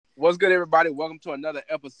What's good, everybody? Welcome to another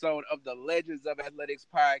episode of the Legends of Athletics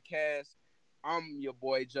podcast. I'm your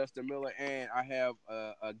boy, Justin Miller, and I have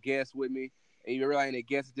a guest with me. And you really ain't a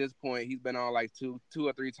guest at this point. He's been on like two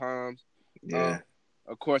or three times. Yeah.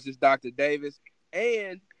 Of course, it's Dr. Davis.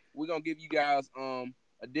 And we're going to give you guys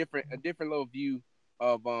a different little view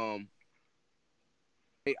of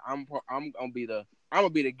hey, I'm gonna be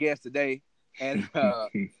the guest today, and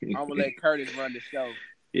I'm gonna let Curtis run the show.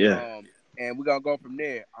 Yeah. And we're gonna go from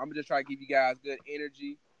there. I'm gonna just try to give you guys good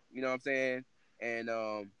energy, you know what I'm saying, and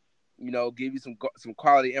give you some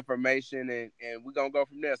quality information, and we're gonna go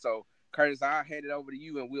from there. So Curtis, I'll hand it over to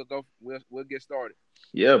you, and we'll get started.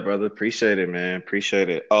 Yeah, brother. Appreciate it, man. Appreciate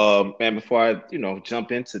it. Man, before I,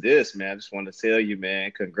 jump into this, man, I just want to tell you,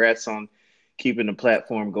 man, congrats on keeping the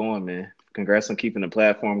platform going, man. Congrats on keeping the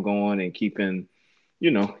platform going and keeping,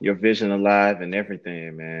 your vision alive and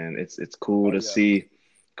everything, man. It's Oh yeah,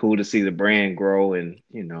 cool to see the brand grow and,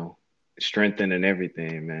 strengthen and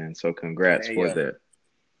everything, man. So congrats man, for yeah, that.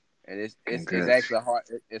 and it's Congrats. actually hard.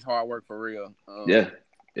 It's hard work for real. Yeah.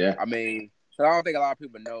 Yeah. I mean, so I don't think a lot of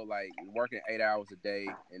people know, like, working 8 hours a day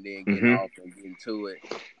and then getting Mm-hmm. off and getting to it.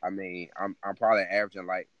 I mean, I'm probably averaging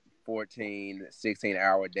like 14, 16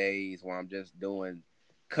 hour days when I'm just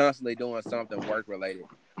constantly doing something work related.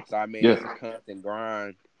 So I mean, Yeah. it's a constant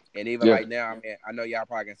grind. And even Yeah. like now, I mean, I know y'all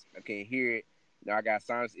probably can hear it. I got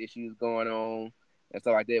sinus issues going on and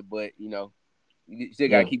stuff like that. But you still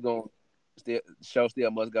gotta Yeah. keep going. Show still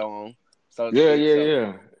must go on, so to Yeah. speak. Yeah. So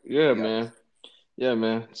Yeah. Yeah, yeah. man. Yeah,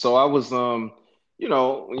 man. So I was, when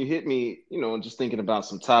you hit me, just thinking about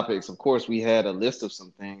some topics. Of course, we had a list of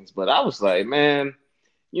some things, but I was like, man,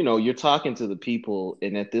 you're talking to the people,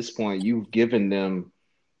 and at this point, you've given them,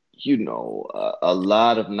 a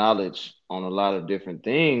lot of knowledge on a lot of different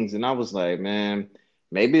things. And I was like, man,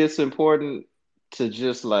 maybe it's important to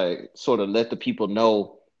just like sort of let the people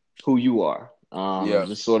know who you are. And Yeah.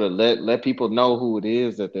 just sort of let people know who it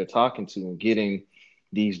is that they're talking to and getting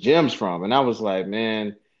these gems from. And I was like,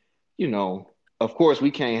 man, you know, of course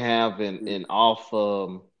we can't have an off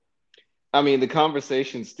I mean the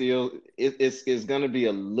conversation still it's gonna be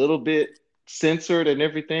a little bit censored and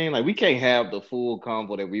everything. Like we can't have the full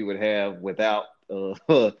convo that we would have without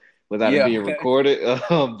without it Yeah. being recorded.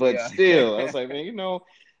 But Yeah. still, I was like, man,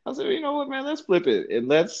 I said, you know what, man, let's flip it and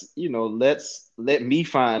let's let me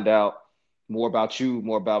find out more about you,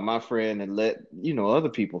 more about my friend, and let other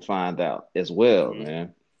people find out as well, Hmm.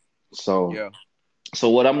 man. So Yeah. so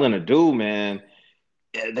what I'm gonna do, man,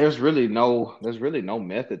 there's really no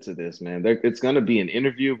method to this, man. It's gonna be an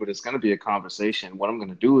interview, but it's gonna be a conversation. What I'm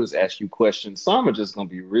gonna do is ask you questions. Some are just gonna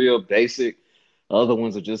be real basic. Other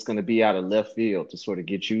ones are just gonna be out of left field to sort of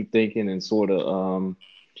get you thinking and sort of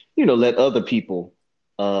let other people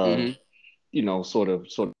uh Hmm. sort of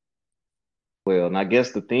well. And I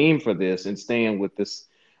guess the theme for this and staying with this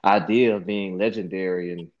idea of being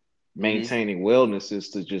legendary and Hmm. maintaining wellness is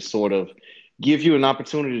to just sort of give you an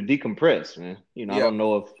opportunity to decompress, man. I Yeah. don't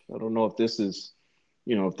know if this is,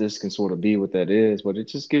 if this can sort of be what that is, but it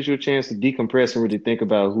just gives you a chance to decompress and really think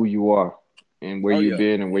about who you are and where Oh you've yeah.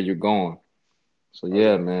 been and where you're going. So Oh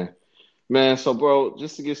yeah, yeah. man. Man, so bro,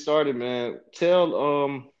 just to get started, man, tell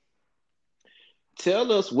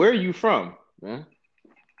us where you from, man.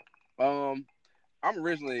 Um, I'm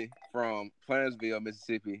originally from Clarenceville,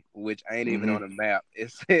 Mississippi, which ain't even on Hmm. the map.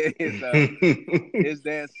 It's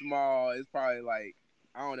that small. It's probably like,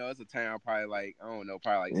 I don't know. It's a town probably like, I don't know,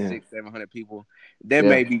 probably like Yeah. 600-700 people. That Yeah.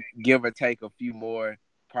 may be give or take a few more,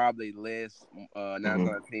 probably less. 9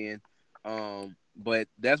 times 10. But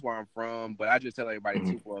that's where I'm from. But I just tell everybody Hmm.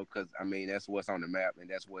 Tupelo because I mean that's what's on the map, and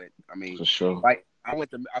that's what I mean. For sure. Like I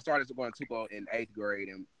started going to Tupelo in 8th grade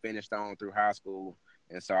and finished on through high school,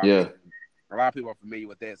 and so I Yeah. mean a lot of people are familiar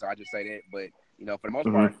with that. So I just say that. But for the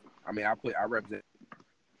most part, Hmm. I mean I represent.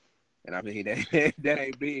 And I mean that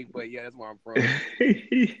ain't big, but yeah, that's where I'm from. At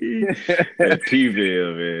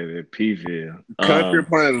Pville, man. At Pville. Country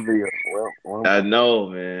Plantsville. I know,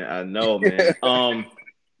 man. I know, man.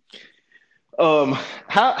 Um,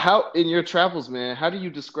 how in your travels, man, how do you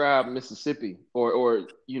describe Mississippi or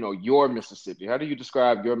your Mississippi? How do you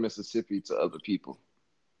describe your Mississippi to other people?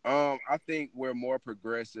 I think we're more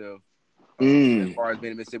progressive. As Mm. far as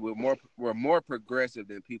being in Mississippi, we're more progressive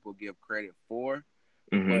than people give credit for.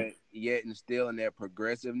 Mm-hmm. But yet, and still in that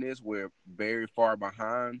progressiveness, we're very far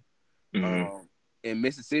behind. Mm-hmm. Um, in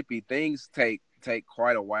Mississippi, things take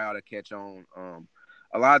quite a while to catch on.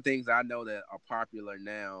 A lot of things I know that are popular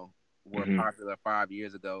now were Mm-hmm. popular 5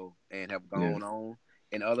 years ago and have Yeah. gone on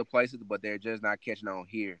in other places, but they're just not catching on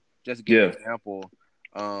here. Just to give an Yeah. example,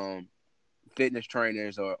 fitness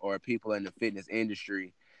trainers or people in the fitness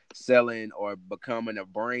industry, selling or becoming a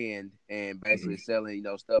brand and basically Mhm.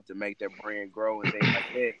 selling, stuff to make their brand grow and things like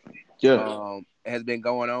that. Yeah. Has been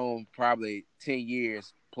going on probably 10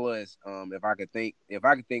 years plus. If I could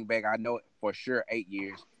think back, I know it for sure 8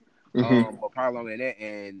 years. Hmm. But probably longer than that.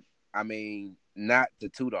 And I mean, not to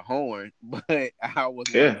toot a horn, but I was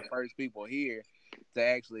one of Yeah. the first people here to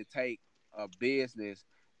actually take a business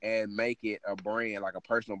and make it a brand, like a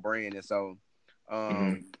personal brand. And so, Hmm.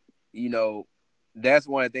 um, you know, that's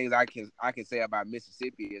one of the things I can say about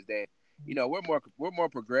Mississippi is that we're more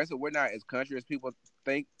progressive. We're not as country as people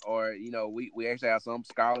think, or we actually have some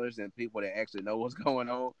scholars and people that actually know what's going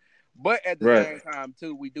on. But at the Right. same time,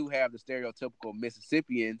 too, we do have the stereotypical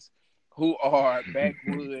Mississippians who are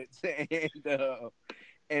backwoods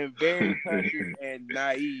and very country and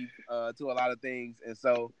naive to a lot of things. And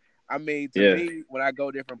so, I mean, to Yeah. me, when I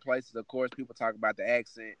go different places, of course, people talk about the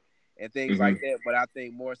accent and things Hmm. like that. But I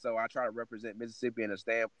think more so, I try to represent Mississippi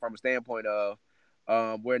from a standpoint of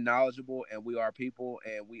we're knowledgeable and we are people,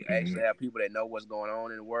 and we actually Hmm. have people that know what's going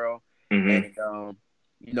on in the world. Hmm. And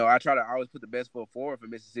I try to always put the best foot forward for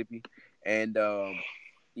Mississippi. And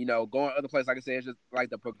going other places, like I said, it's just like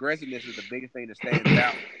the progressiveness is the biggest thing that stands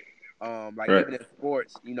out. Like Right. even in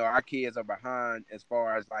sports, our kids are behind as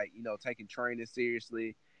far as like taking training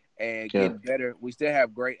seriously and Yeah. getting better. We still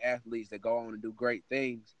have great athletes that go on and do great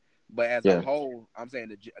things, but as a Yeah. whole, I'm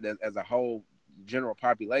saying as a whole general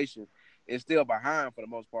population is still behind for the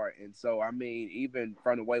most part. And so, I mean, even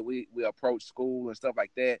from the way we approach school and stuff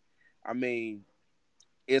like that, I mean,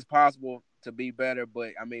 it's possible to be better,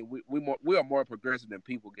 but I mean, we are more progressive than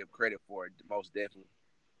people give credit for, most definitely.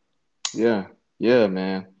 Yeah. Yeah,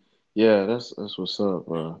 man. Yeah, that's what's up,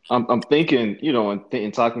 bro. I'm thinking,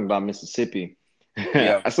 in talking about Mississippi,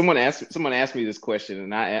 Yeah. someone asked me this question,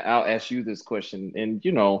 and I'll ask you this question. And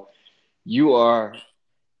you are,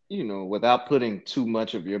 without putting too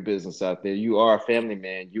much of your business out there, you are a family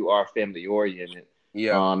man, you are family oriented,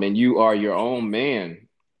 Yeah. and you are your own man.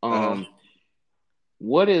 Uh-huh. Um,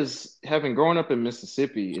 what is having grown up in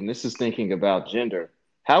Mississippi, and this is thinking about gender,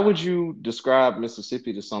 how would you describe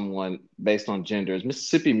Mississippi to someone based on gender? Is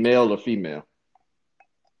Mississippi male or female?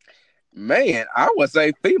 Man, I would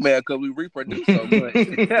say female because we reproduce so much.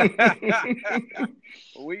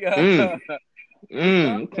 we Mm, we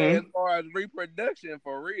up there okay. as far as reproduction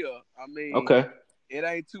for real. I mean, Okay. it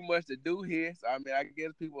ain't too much to do here. So I mean, I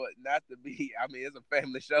guess people not to be. I mean, it's a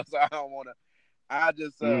family show, so I don't want to. I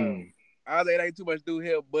just Mm, I say it ain't too much to do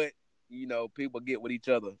here, but people get with each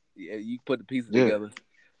other. Yeah, you put the pieces yeah. together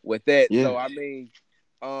with that. Yeah. So I mean,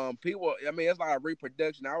 people. I mean, it's like a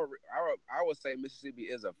reproduction. I would say Mississippi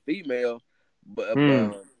is a female, but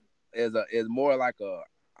Mm, is more like a.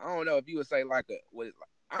 I don't know if you would say like a what.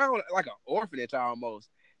 I don't like an orphanage almost.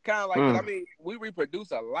 Kind of like because I mm, mean we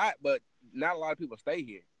reproduce a lot, but not a lot of people stay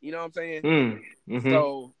here. You know what I'm saying? mm, mm-hmm,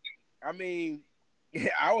 So I mean, yeah,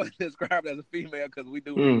 I would describe it as a female because we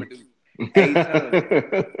do mm. reproduce a ton.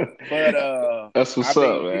 But That's I what's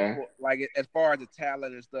up, mean, man. people like as far as the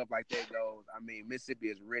talent and stuff like that goes. I mean, Mississippi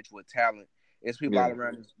is rich with talent. It's people all Yeah.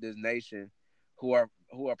 around this nation who are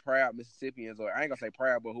proud Mississippians, or I ain't gonna say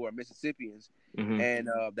proud, but who are Mississippians, Hmm. and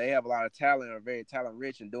they have a lot of talent, are very talent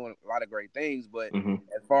rich, and doing a lot of great things. But Hmm.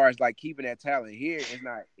 as far as like keeping that talent here,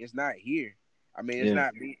 it's not here. I mean, it's Yeah.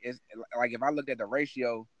 not me. It's like if I looked at the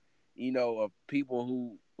ratio, of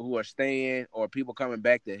people who are staying or people coming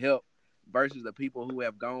back to help versus the people who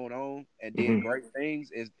have gone on and did Hmm. great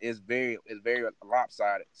things is very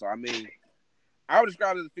lopsided. So I mean, I would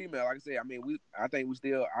describe it as a female. Like I said, I mean, I think we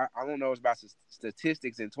still. I don't know about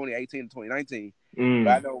statistics in 2018 and 2019, but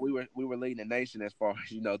I Mm. know we were leading the nation as far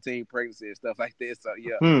as teen pregnancy and stuff like this. So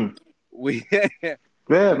yeah, Hmm. we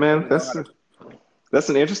Yeah, we man. definitely know how to. That's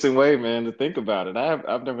an interesting way, man, to think about it.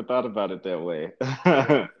 I've never thought about it that way.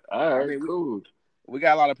 Yeah, All I right, mean cool. we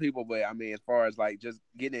got a lot of people, but I mean, as far as like just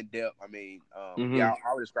getting in depth, I mean, yeah, Hmm.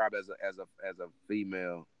 I would describe it as a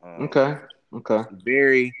female. Okay. Okay.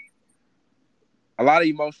 Very a lot of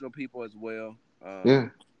emotional people as well. Yeah.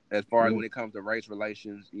 As far as Yeah. when it comes to race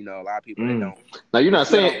relations, a lot of people that Mm. don't Now you're we not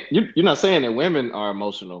still saying don't. you're not saying that women are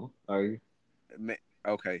emotional, are you?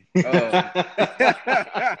 Okay.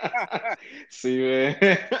 See, man.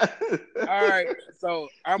 All right. So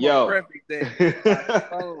I'm a Yo. preface that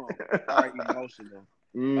some are emotional.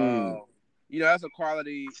 Mm. Um, that's a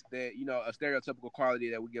quality that a stereotypical quality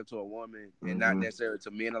that we give to a woman, and not Hmm. necessarily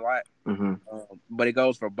to men a lot. Hmm. But it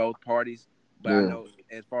goes for both parties. But I Yeah. know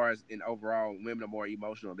as far as in overall, women are more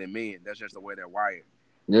emotional than men. That's just the way they're wired.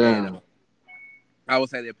 And Yeah. I would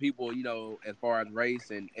say that people, as far as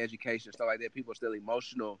race and education stuff like that, people are still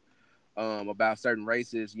emotional. about certain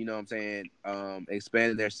races, you know what I'm saying,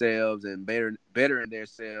 expanding themselves and bettering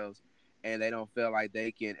themselves, and they don't feel like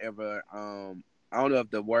they can ever, I don't know if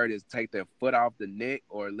the word is take their foot off the neck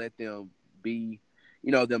or let them be,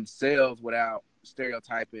 themselves without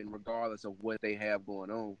stereotyping, regardless of what they have going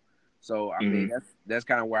on. So I mean, Mm-hmm. that's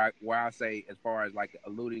kind of where I say, as far as like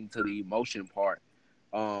alluding to the emotion part,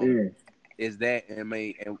 um, Mm. is that, and I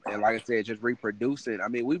mean, and like I said, just reproducing. I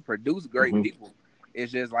mean, we produce great Mm-hmm. people.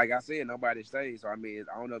 It's just like I said, nobody stays. So I mean,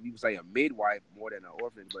 I don't know if you would say a midwife more than an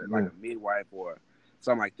orphan, but like Yeah. a midwife or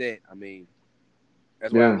something like that. I mean,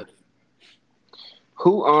 that's why I Yeah. look.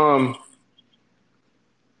 Who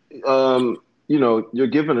you're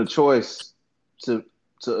given a choice to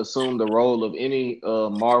assume the role of any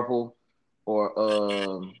Marvel or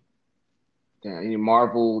any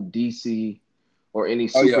Marvel, DC, or any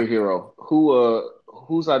Oh yeah, superhero.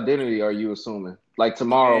 Whose identity are you assuming? Like man,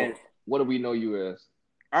 tomorrow, what do we know you as?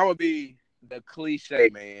 I'm gonna be the cliche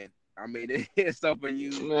man. I mean, it's so for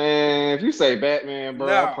you. Man, if you say Batman,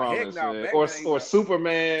 bro, I No, heck promise, no. man. Batman ain't Or even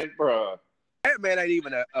Superman, bro.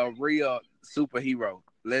 a real superhero.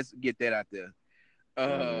 Let's get that out there.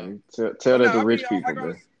 Man, tell But no, that to I mean, rich people,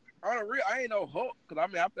 man. on a real, I ain't no Hulk, because I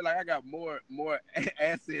mean, I feel like I got more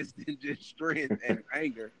assets than just strength and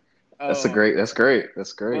anger. Um, That's great.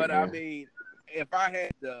 That's great, but I man. mean, if I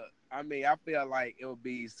had to, I mean, I feel like it would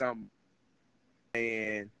be some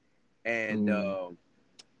man, and Mm.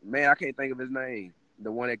 man, I can't think of his name.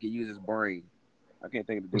 The one that can use his brain. I can't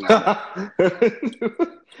think of the dude's name.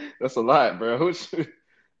 That's a lot, bro.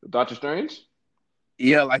 Doctor Strange?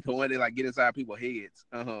 Yeah, like the one that like get inside people's heads.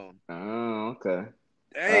 Oh, okay.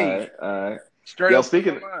 All Dang, right, all right. straight Yo, up slipped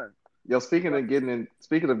my speaking mind. speaking of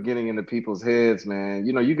getting into people's heads, man,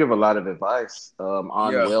 you give a lot of advice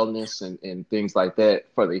on Yeah. wellness and things like that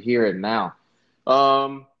for the here and now.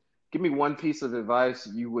 Um, Give me one piece of advice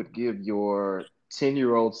you would give your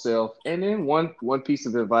 10-year-old self, and then one piece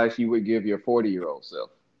of advice you would give your 40-year-old self.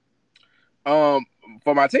 Um,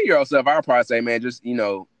 for my 10-year-old self, I'll probably say, man, just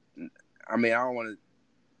I mean, I don't want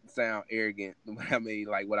to sound arrogant, but I mean,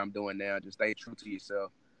 like what I'm doing now, just stay true to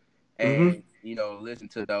yourself, Mm-hmm. and listen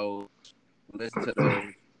to those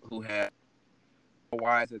who have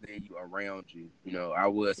wiser than you around you. I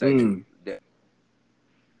would say Mm, that.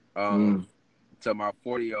 mm, Um, to my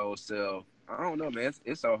 40-year-old self, I don't know, man.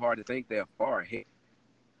 It's so hard to think that far ahead.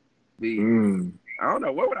 Be mm. I don't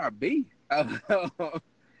know, where would I be? Man,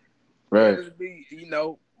 Right. just be,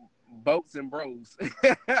 boats and bros.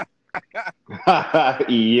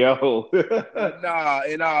 Yo. But nah,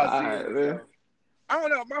 in all All right, seriousness man. though, I don't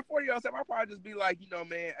know. My 40-year-old self, I probably just be like,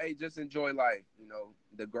 man, hey, just enjoy life.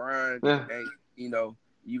 The grind Yeah, ain't,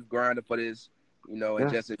 you've grinded for this, and yeah,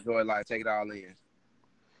 just enjoy life. Take it all in.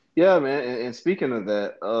 yeah, man. And speaking of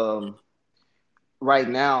that, right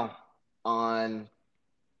now on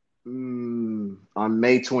on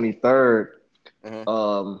May 23rd, Uh-huh.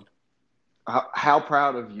 um, how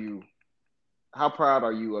proud of you? How proud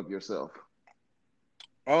are you of yourself?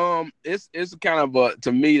 It's kind of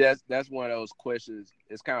to me, that's one of those questions.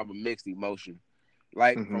 It's kind of a mixed emotion.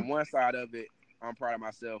 Like Mm-hmm. from one side of it, I'm proud of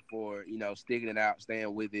myself for sticking it out,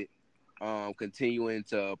 staying with it, continuing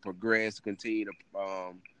to progress, continue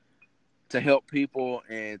to help people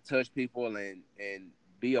and touch people and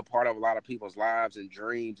be a part of a lot of people's lives and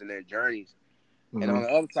dreams and their journeys. And Mm-hmm. on the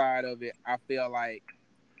other side of it, I feel like,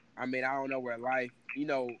 I mean, I don't know where life,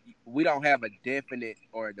 we don't have a definite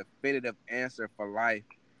or definitive answer for life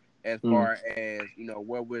as far as,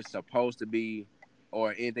 where we're supposed to be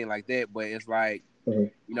or anything like that. But it's like,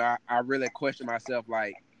 I really question myself,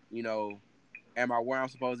 like, you know, am I where I'm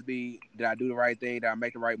supposed to be? Did I do the right thing? Did I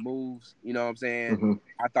make the right moves? You know what I'm saying? Mm-hmm.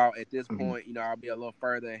 I thought at this Mm-hmm. point, I'll be a little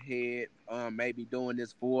further ahead, maybe doing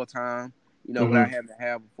this full time, without Mm-hmm. having to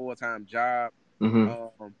have a full time job. Mm-hmm.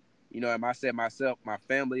 Um, am I set myself, my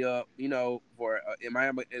family up, for, am I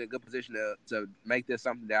in a good position to make this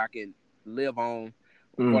something that I can live on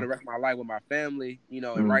for the rest of my life with my family? And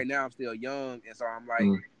Mm-hmm. right now I'm still young, and so I'm like,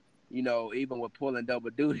 Mm-hmm. even with pulling double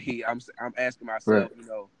duty, I'm asking Right. myself,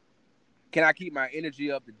 can I keep my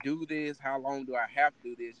energy up to do this? How long do I have to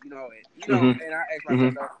do this? Mm-hmm. And I ask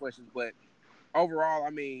myself Mm-hmm. those questions. But overall, I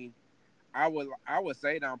mean, I would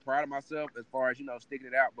say that I'm proud of myself as far as sticking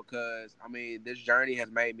it out, because I mean this journey has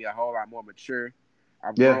made me a whole lot more mature.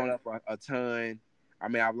 I've Yeah. grown up a ton. I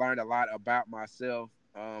mean, I've learned a lot about myself,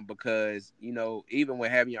 because even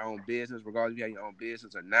with having your own business, regardless if you have your own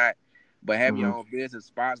business or not, but having your Mm-hmm. own business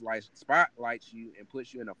spotlights you and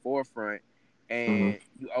puts you in the forefront, Mm-hmm. and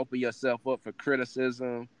you open yourself up for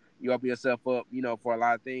criticism. You open yourself up, for a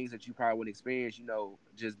lot of things that you probably wouldn't experience.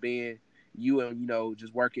 Just being you and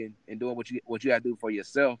just working and doing what you have to do for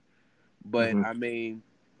yourself. But Mm-hmm. I mean,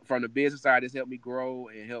 from the business side, it's helped me grow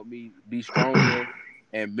and helped me be stronger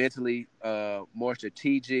and mentally more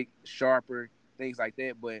strategic, sharper, things like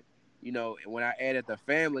that. But when I added the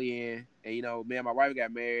family in, and me and my wife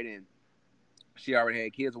got married, and she already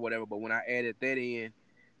had kids or whatever. But when I added that in,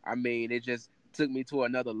 I mean, it just took me to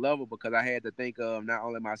another level because I had to think of not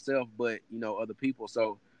only myself but other people.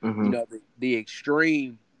 So Mm-hmm. the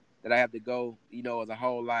extreme that I have to go, is a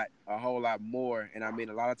whole lot more. And I mean,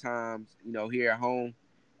 a lot of times, here at home,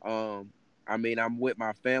 I mean, I'm with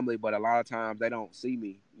my family, but a lot of times they don't see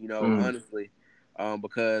me, Mm. honestly,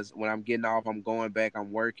 because when I'm getting off, I'm going back,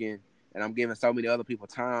 I'm working, and I'm giving so many other people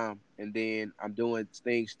time, and then I'm doing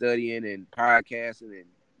things, studying and podcasting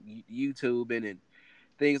and YouTubing and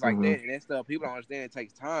things like Mm-hmm. that. And that stuff people don't understand. It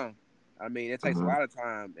takes time. I mean, it takes a Mm-hmm. lot of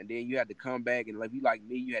time, and then you have to come back and like you like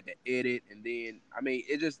me, you had to edit, and then I mean,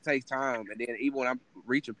 it just takes time. And then even when I'm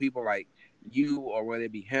reaching people like you, or whether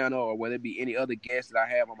it be Hannah, or whether it be any other guests that I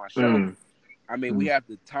have on my show, Mm. I mean, we Mm. have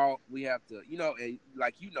to talk. We have to, and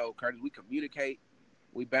like Curtis, we communicate.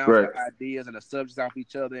 We bounce the Right. ideas and the subjects off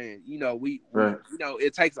each other, and we Right.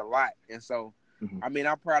 it takes a lot. And so, Mm-hmm. I mean,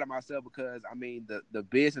 I'm proud of myself because I mean the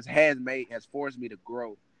business has forced me to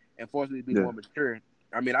grow and forced me to be Yeah. more mature.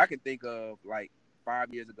 I mean, I can think of like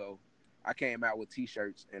 5 years ago, I came out with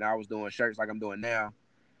T-shirts and I was doing shirts like I'm doing now.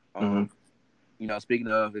 Mm-hmm. Um, speaking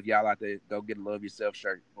of, if y'all out there, go get a Love Yourself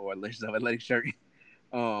shirt or a Love Yourself Athletic shirt.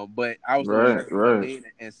 But I was doing Right. shirts Right.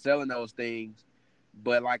 and selling those things.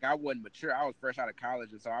 But like I wasn't mature. I was fresh out of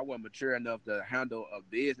college, and so I wasn't mature enough to handle a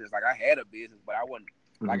business. Like I had a business, but I wasn't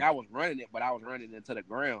Mm-hmm. like I was running it, but I was running it into the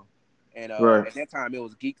ground. And Right. at that time, it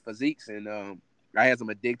was Geek Physiques, and I had some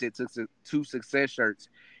addicted to success shirts,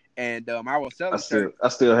 and I was I selling still shirts. I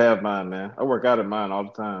still have mine, man. I work out in mine all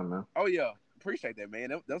the time, man. Oh yeah, appreciate that, man.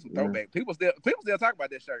 That's some Yeah. throwback. People still talk about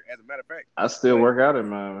that shirt, as a matter of fact. I still But work out in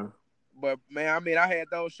mine, man. man, I mean, I had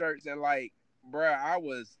those shirts and like, bruh, I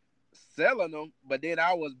was selling them, but then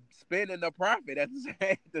I was spending the profit at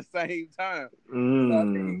the same time. So I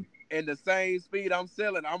mean, Mm. in the same speed I'm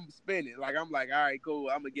selling, I'm spending. Like I'm like, all right, cool,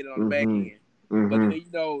 I'm gonna get it on the back Mm-hmm. end. But then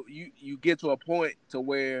Mm-hmm. you get to a point to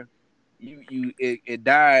where it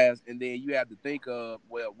dies, and then you have to think of,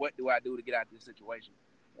 well, what do I do to get out of this situation?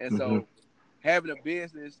 And Mm-hmm. so having a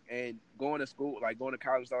business and going to school, like going to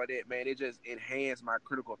college and stuff like that, man, it just enhanced my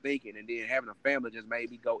critical thinking. And then having a family just made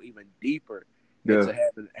me go even deeper Yeah. into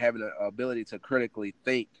having an ability to critically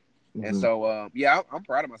think. And Mm-hmm. so, yeah, I'm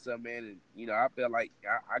proud of myself, man. And I feel like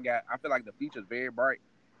I feel like the future is very bright,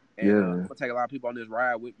 and Yeah, I'm man. gonna take a lot of people on this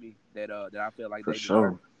ride with me that I feel like For they deserve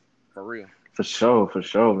sure. it, for real. For sure. For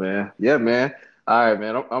sure, man. Yeah, man. All right,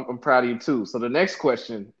 man. I'm proud of you too. So the next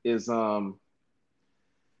question is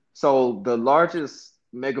so the largest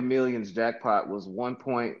Mega Millions jackpot was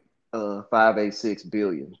 1.586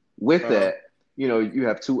 billion. With Uh huh. that, you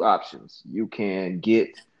have two options. You can get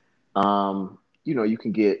you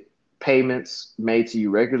can get payments made to you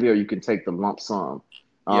regularly, or you can take the lump sum.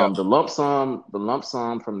 Yeah. The lump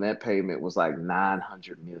sum from that payment was like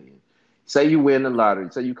 900 million. Say you win the lottery.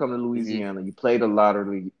 Say you come to Hmm. Louisiana, you play the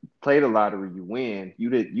lottery, you win. You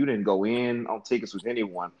didn't go in on tickets with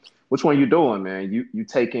anyone. Which one you doing, man? You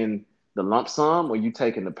taking the lump sum, or you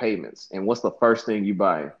taking the payments? And what's the first thing you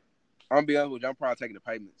buy? I'm gonna be honest with you. I'm probably taking the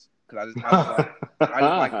payments because I just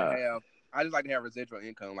like to have residual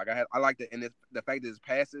income. Like I like to, and the fact that it's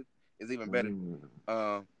passive is even better.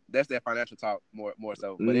 Mm, That's that financial talk more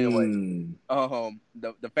so. But anyway, mm,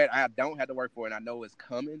 the fact I don't have to work for it and I know it's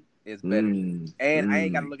coming is better. mm, And I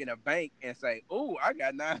ain't got to mm. look in a bank and say, "Oh, I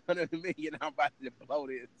got 900 million. I'm about to blow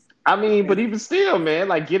this." I mean, but And even still, man,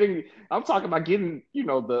 like I'm talking about getting,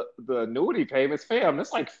 the annuity payments, fam.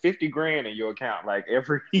 That's like 50 grand in your account, like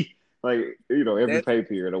every, every that's pay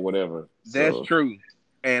period or whatever. that's So true.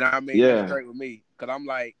 And I mean, that's yeah, great with me because I'm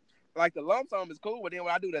like the lump sum is cool, but then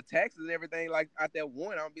when I do the taxes and everything, like at that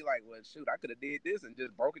one, I'll be like, well, shoot, I could have did this and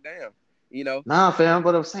just broke it down, you know. nah, fam.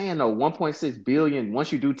 But I'm saying though, 1.6 billion.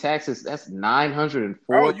 Once you do taxes, that's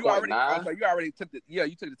Oh, you already, oh, 904.9. so you already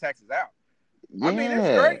you took the taxes out. I mean, it's Yeah,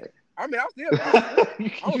 straight. I mean, I'm still,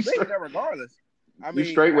 I you was straight, millionaire regardless. I you mean,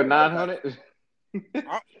 straight I with ain't worried about it. 900.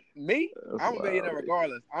 I, me, That's I'm a millionaire wild.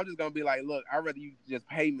 regardless. I'm just gonna be like, look, I'd rather you just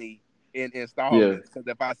pay me in Yeah, installments because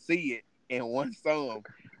if I see it in one sum,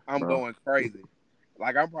 I'm bro. going crazy.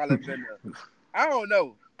 Like I'm probably finna. I don't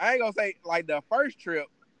know. I ain't gonna say like the first trip.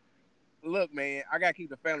 Look, man, I gotta keep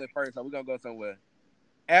the family first, so we're gonna go somewhere.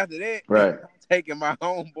 After that, I'm Right. taking my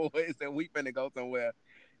homeboys and we finna go somewhere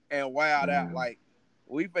and wild out. Man. Like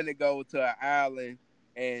we finna go to an island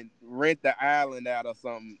and rent the island out or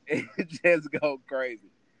something and just go crazy.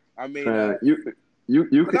 I mean, Man, you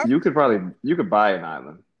cause I'm could buy an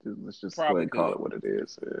island. Let's just go ahead Probably and call could. it what it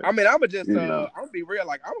is. I mean, You know. I'm gonna be real.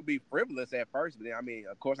 Like, I'm gonna be frivolous at first, but then I mean,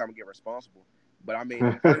 of course, I'm gonna get responsible. But I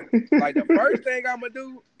mean, the first thing I'm gonna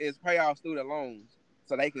do is pay off student loans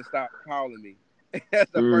so they can stop calling me.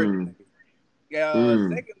 That's the first mm, thing. mm.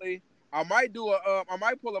 Secondly, I might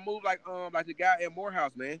pull a move like the guy at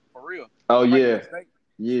Morehouse, man, for real. Oh I might get a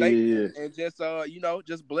yeah, yeah, yeah, statement and just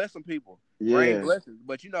just bless some people, rain yeah, blessings.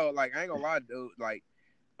 But like I ain't gonna lie, dude, like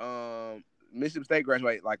um Mississippi State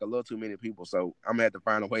graduate like a little too many people, so I'm gonna have to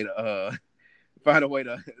find a way to find a way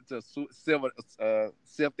to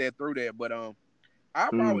sift that through there. But I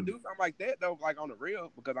probably mm, do something like that though, like on the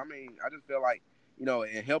real, because I mean, I just feel like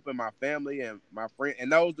in helping my family and my friend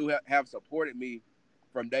and those who have supported me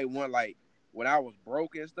from day one, like when I was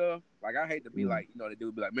broke and stuff. Like I hate to be mm, like, the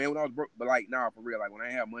dude be like, man, when I was broke, but like, nah, for real, like when I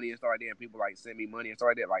have money and stuff like that, and people like send me money and stuff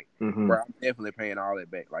like that, like, mm-hmm. bro, I'm definitely paying all that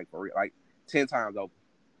back, like for real, like 10 times over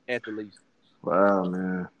at the least. Wow,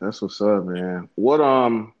 man, that's what's up, man. What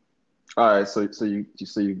All right,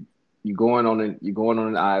 you going on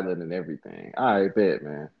an island and everything. All right, bet,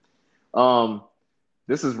 man. Um,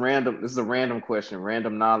 this is random. This is a random question,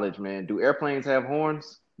 random knowledge, man. Do airplanes have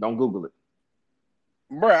horns? Don't Google it.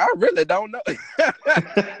 Bro, I really don't know.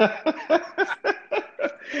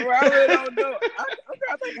 Bro, I really don't know. I'm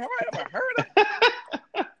trying to think, have I ever heard of?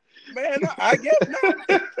 Man, no, I guess not.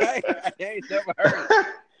 I ain't never heard it.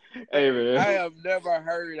 Hey, I man. have never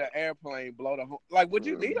heard an airplane blow the horn. Like, would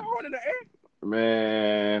you need a horn in the air?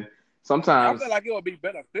 Man, I feel sometimes, like it would be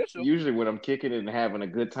beneficial. usually when I'm kicking it and having a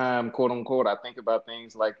good time, quote unquote, I think about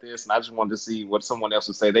things like this, and I just wanted to see what someone else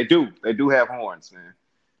would say. They do have horns, man.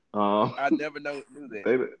 Um, I never knew that.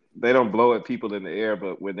 they they don't blow at people in the air,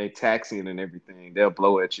 but when they taxiing and everything, they'll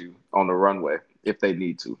blow at you on the runway if they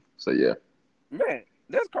need to. So yeah. Man,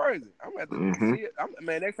 that's crazy. I'm gonna have to Hmm. see it.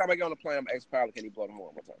 Man, next time I get on the plane, I'm gonna ask pilot, can he blow the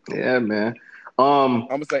horn one time? Yeah, man. Um, I'm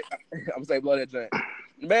gonna say, I'm gonna say, blow that joint.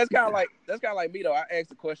 Man, that's kind of like me though. I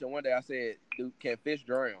asked a question one day. I said, "Dude, can fish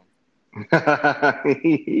drown?" yeah,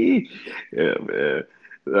 man.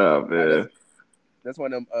 Oh Like man. that's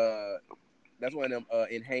one of them. That's one of them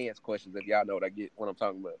enhanced questions. If y'all know what I get, what I'm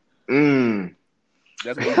talking about. Mm.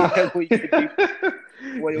 That's when you that's when you get deep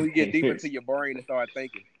when you get deep into your brain and start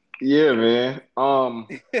thinking. Yeah, man.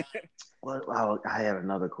 What? Oh, I had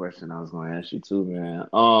another question I was going to ask you too, man.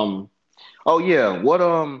 Oh yeah.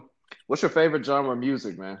 What's your favorite genre of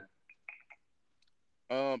music, man?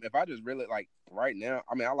 If I just really like right now,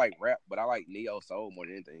 I mean, I like rap, but I like neo soul more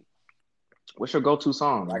than anything. What's your go-to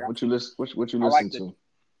song, man? Like What you I like listen the to?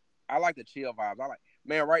 I like the chill vibes. I like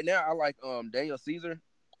man right now. I like Daniel Caesar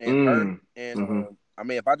and her Mm. and Mm-hmm. I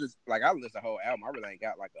mean if I just like I listen to the whole album. I really ain't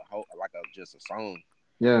got like a whole like a just a song.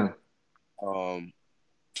 Yeah. Um,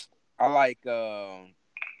 I like I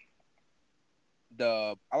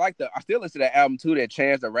still listen to that album too that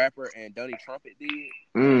Chance the Rapper and Dunny Trumpet did.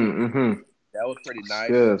 Mm-hmm. That was pretty nice.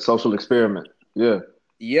 Yeah. Social experiment. Yeah.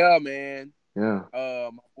 Yeah, man. Yeah. My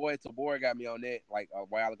boy Tabor got me on that like a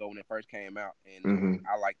while ago when it first came out, and Mm-hmm.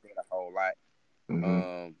 I like that a whole lot.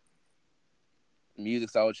 Mm-hmm. Um, Music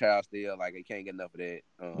Soul Child still like I can't get enough of that.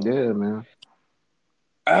 Yeah, man.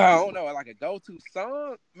 I don't know, like a go-to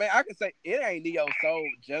song, man. I can say it ain't neo soul.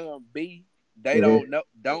 John B. They Mm-hmm.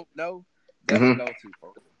 don't know. That's a Mm-hmm. go-to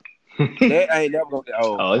for me. That ain't never gonna get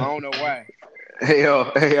old. I Oh, don't know why. hey,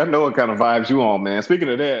 yo, hey, I know what kind of vibes you on, man. Speaking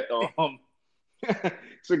of that,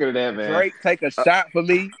 speaking of that, man. Drake take a Uh, shot for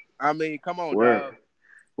me. I mean, come on, word, dog.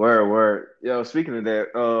 word. Yo, speaking of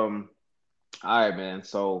that, all right, man.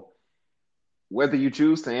 So whether you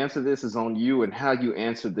choose to answer this is on you, and how you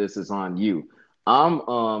answer this is on you.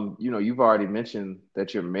 You've already mentioned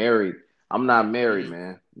that you're married. I'm not married, Mhm.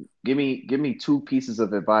 man. Give me two pieces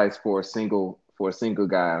of advice for a single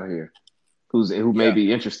guy out here who may Yeah.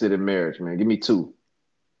 be interested in marriage, man. Give me two.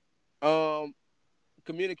 Um,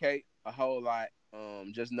 Communicate a whole lot.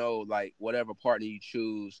 Just know like whatever partner you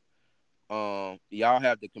choose, y'all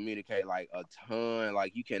have to communicate like a ton.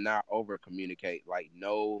 Like you cannot over communicate. Like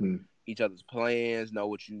know Hmm. each other's plans, know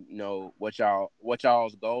what you know what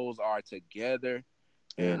y'all's goals are together,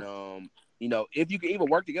 Yeah, and if you can even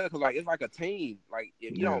work together, because like it's like a team. Like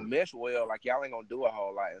if you yeah, don't mesh well, like y'all ain't gonna do a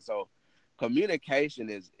whole lot. And so communication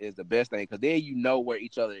is the best thing, because then you know where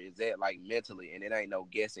each other is at like mentally, and it ain't no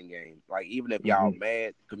guessing game. Like even if y'all hmm,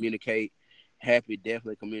 mad, communicate. Happy,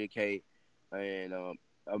 definitely communicate. And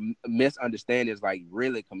misunderstandings like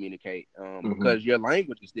really communicate, hmm, because your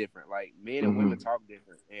language is different. Like men and women hmm. talk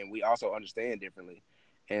different, and we also understand differently.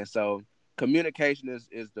 And so communication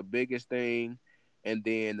is the biggest thing. And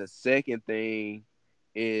then the second thing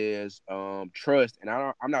is trust. And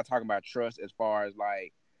I'm not talking about trust as far as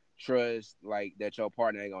like trust like that your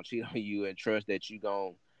partner ain't gonna cheat on you, and trust that you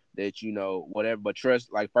gonna that whatever. But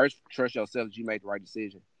trust, like first trust yourself that you make the right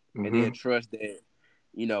decision, and then Mm-hmm. trust that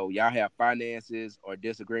y'all have finances or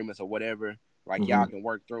disagreements or whatever. Like y'all Mm-hmm. can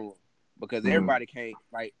work through them because Mm-hmm. everybody can't.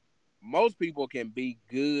 Like most people can be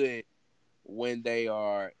good when they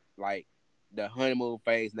are like the honeymoon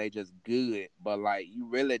phase and they just good, but like you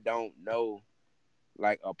really don't know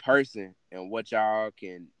like a person and what y'all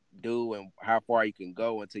can do and how far you can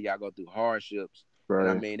go until y'all go through hardships. And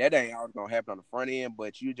I Right. mean that ain't always gonna happen on the front end,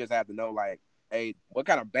 but you just have to know like, hey, what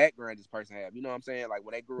kind of background this person have? You know what I'm saying? Like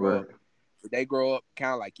when they grew Right. up, did they grow up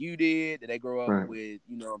kind of like you did? Did they grow up Right. with,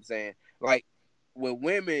 what I'm saying? Like with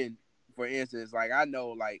women, for instance, like I know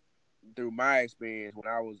like through my experience when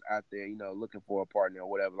I was out there, looking for a partner or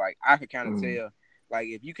whatever, like I could kind of Mm. tell, like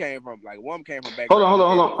if you came from like one came from Hold on, background, hold on,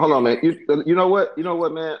 looked hold at on, hold on, man. You know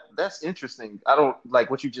what, man? That's interesting. I don't like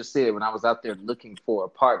what you just said when I was out there looking for a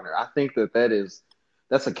partner. I think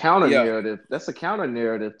that's a counter yeah, narrative. That's a counter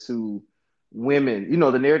narrative to women. You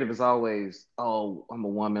know, the narrative is always, oh, I'm a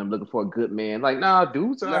woman, I'm looking for a good man. Like, nah,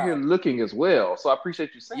 dudes are out here no, looking as well. So I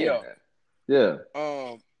appreciate you saying yeah. that. Yeah.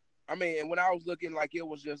 I mean, and when I was looking, like it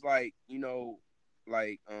was just like,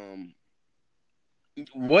 like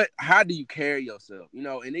how do you carry yourself?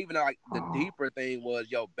 And even like the Oh. deeper thing was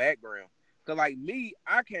your background. Cause like me,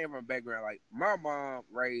 I came from a background like my mom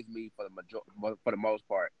raised me for the most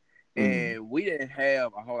part, Mm, and we didn't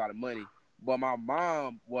have a whole lot of money. But my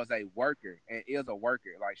mom was a worker and is a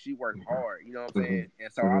worker. Like she worked hard, you know what I'm saying? mm-hmm,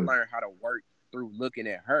 And so I mm-hmm, learned how to work through looking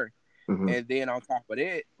at her. mm-hmm. And then on top of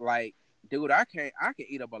that, like, dude, I can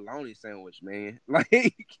eat a bologna sandwich, man.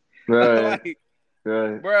 Like, Right. like,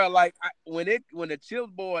 Right. bro, like when the chips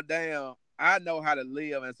boil down, I know how to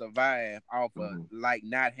live and survive off of Mm-hmm, like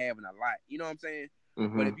not having a lot. You know what I'm saying?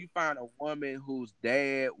 But mm-hmm, if you find a woman whose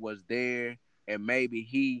dad was there and maybe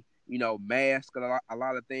he, masked a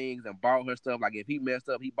lot of things and bought her stuff, like if he messed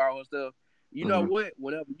up, he bought her stuff. You know mm-hmm, what?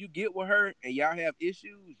 Whenever you get with her and y'all have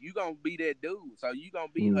issues, you gonna be that dude. So you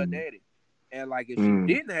gonna be her mm-hmm, daddy. And like if she mm-hmm,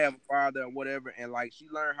 didn't have a father or whatever, and like she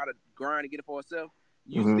learned how to grind and get it for herself,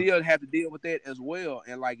 you mm-hmm, still have to deal with that as well.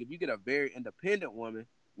 And like if you get a very independent woman,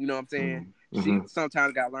 you know what I'm saying? mm-hmm. She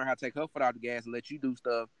sometimes gotta learn how to take her foot out the gas and let you do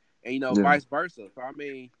stuff, and Yeah. vice versa. So I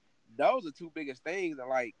mean, those are two biggest things. And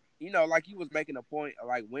like like you was making a point of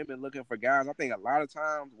like women looking for guys. I think a lot of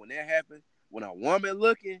times when that happens, when a woman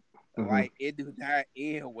looking, Mm-hmm. like it do not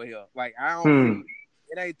end well. Like I don't Hmm. see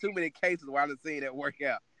it ain't too many cases where I've seen that work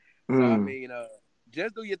out. So I Hmm. mean,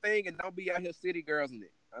 just do your thing and don't be out here city girls in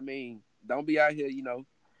it. I mean, don't be out here,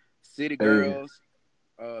 city Hey, girls,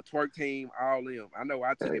 twerk team, all them. I know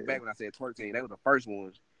I took it hey. back when I said twerk team. They were the first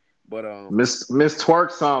ones. But Miss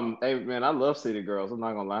Twerk some. Hey man, I love City Girls. I'm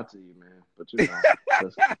not gonna lie to you, man. But you know,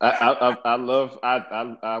 I love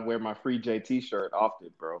I wear my Free J T-shirt often,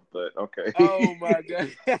 bro. But okay. oh my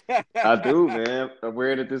god. I do, man. I'm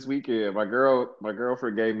wearing it this weekend. My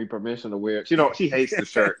girlfriend gave me permission to wear it. She hates the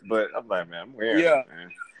shirt, but I'm like, man, I'm wearing it, yeah.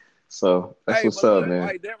 man. So that's Hey, what's but up, look, man.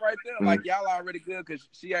 like that right there, Mm. like y'all already good because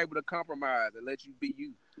she able to compromise and let you be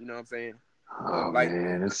you. You know what I'm saying? Oh Like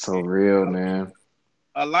man, it's so real, man.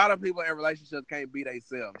 a lot of people in relationships can't be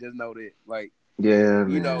themselves. Just know that. Like, Yeah,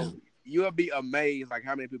 you know, man. you'll be amazed like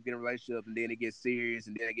how many people get in relationships and then it gets serious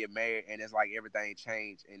and then they get married and it's like everything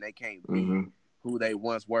changed and they can't be Mm-hmm. who they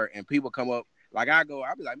once were. And people come up like I'll be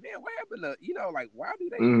like, man, what happened to like why do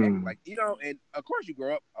they act Mm-hmm. like and of course you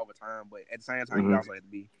grow up over time, but at the same time you Mm-hmm. also have to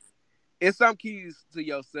be it's some keys to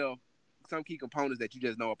yourself, some key components that you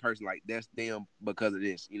just know a person like that's them because of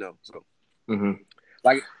this. So Mm-hmm.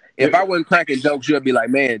 like if I wasn't cracking jokes, you'd be like,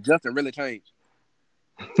 man, Justin really changed.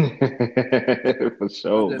 For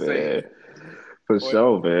I'm sure, just saying. man. For Or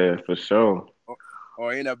sure, man. For sure. or,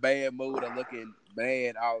 or in a bad mood or looking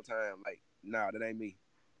bad all the time. Like, no, that ain't me.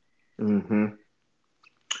 Hmm.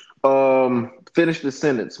 Finish the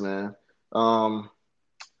sentence, man. Um,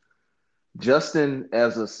 Justin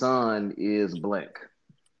as a son is blank.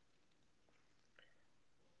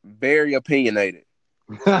 Very opinionated.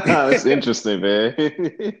 That's interesting, man.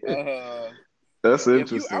 uh, That's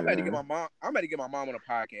if you, I'm interesting, about to get man. my mom. I'm about to get my mom on a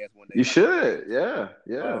podcast one day. You Like for real. should. Yeah.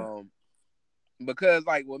 Yeah. Because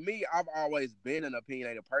like with me, I've always been an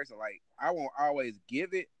opinionated person. Like I won't always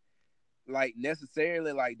give it like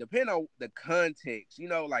necessarily like depend on the context.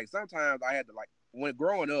 Like sometimes I had to like when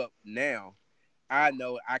growing up now, I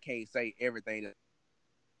know I can't say everything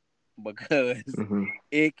because Hmm.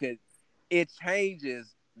 it could it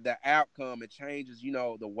changes the outcome. It changes,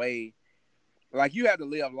 the way like you have to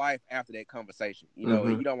live life after that conversation, and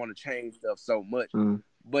Hmm. you don't want to change stuff so much. Hmm.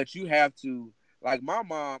 But you have to like my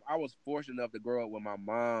mom, I was fortunate enough to grow up with my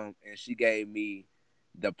mom and she gave me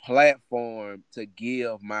the platform to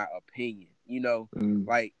give my opinion. Hmm.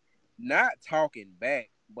 Like not talking back,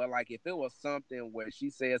 but like if it was something where she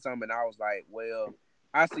said something and I was like, well,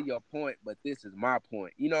 I see your point, but this is my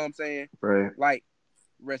point. You know what I'm saying? Right. Like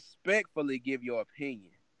respectfully give your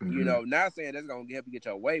opinion. You Mm-hmm. know, not saying that's gonna help you get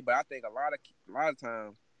your way, but I think a lot of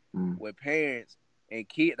times Mm-hmm. with parents and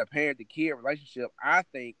the parent to kid relationship, I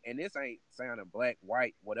think, and this ain't sounding black,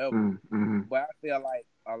 white, whatever, Mm-hmm. but I feel like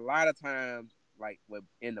a lot of times, like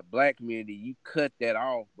in the black community, you cut that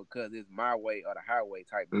off because it's my way or the highway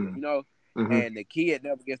type deal, Mm-hmm. you know. Mm-hmm. And the kid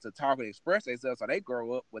never gets to talk and express themselves, so they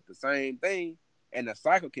grow up with the same thing, and the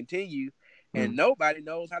cycle continues, and nobody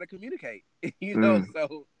knows how to communicate, you know. Mm-hmm.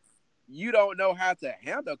 So you don't know how to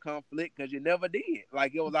handle conflict because you never did.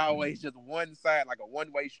 Like it was always just one side, like a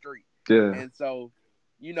one-way street. Yeah. And so,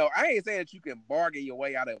 you know, I ain't saying that you can bargain your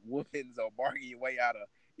way out of whoopings or bargain your way out of,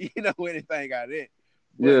 you know, anything out of it.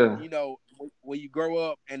 But, Yeah. you know, when you grow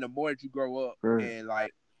up and the more that you grow up Right. and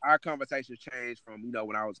like our conversations changed from, you know,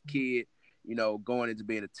 when I was a kid, you know, going into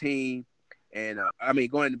being a teen and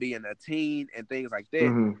going into being a teen and things like that,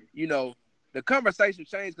 Mm-hmm. you know, the conversation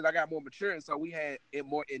changed because I got more mature, and so we had a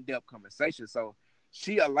more in-depth conversation. So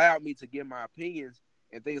she allowed me to give my opinions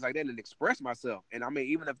and things like that and express myself. And I mean,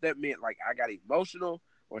 even if that meant like I got emotional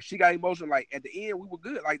or she got emotional, like at the end we were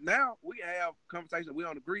good. Like now we have conversations we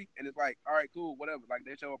don't agree, and it's like, all right, cool, whatever. Like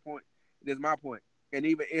that's your point, this is my point, and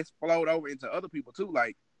even it's flowed over into other people too.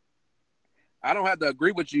 Like I don't have to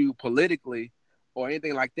agree with you politically or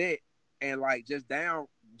anything like that, and like just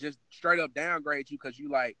straight up downgrade you because you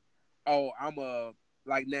like, oh, I'm a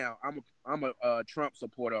like now I'm a Trump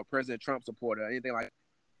supporter, or President Trump supporter, or anything like that.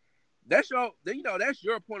 That's your, you know, that's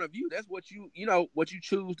your point of view. That's what you know what you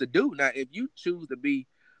choose to do. Now, if you choose to be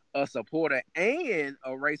a supporter and a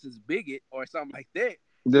racist bigot or something like that,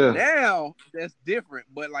 Yeah. now that's different.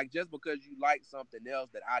 But like just because you like something else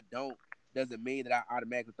that I don't doesn't mean that I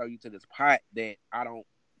automatically throw you to this pot that I don't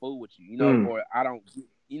fool with you, you know, Mm. or I don't,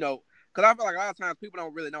 you know, because I feel like a lot of times people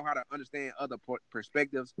don't really know how to understand other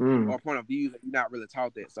perspectives Mm. or point of views, and you're not really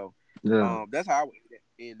taught that. So, Yeah. that's how I would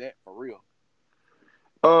end that for real.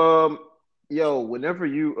 Um, yo, whenever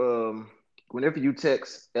you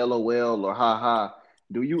text LOL or haha,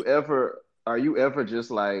 are you ever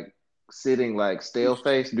just like sitting like stale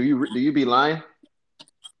face? Do you be lying?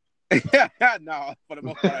 No, for the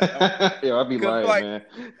most part, I don't. Yo, I be Cause lying, man.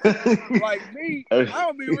 like me, I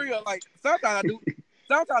don't be real. Like sometimes I do.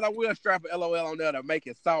 Sometimes I will strap a LOL on there to make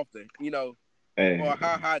it softer, you know, or Hey,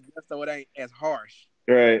 ha ha, just so it ain't as harsh.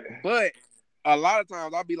 right. But a lot of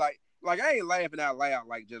times I'll be like I ain't laughing out loud,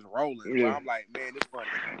 like just rolling. But Yeah. I'm like, man, this funny.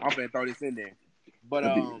 I'm finna throw this in there. But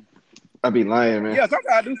I be I be lying, man. yeah,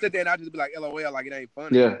 sometimes I do sit there and I just be like, LOL, like it ain't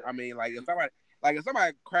funny. Yeah. I mean, if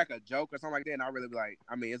somebody crack a joke or something like that, and I really be like,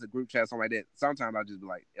 I mean, it's a group chat, something like that. Sometimes I just be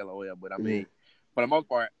like, LOL. But I Yeah. mean, for the most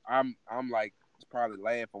part, I'm like probably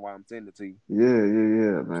laughing while I'm sending it to you. Yeah, yeah,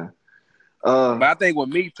 yeah, man. But I think with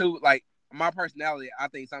me too, like my personality, I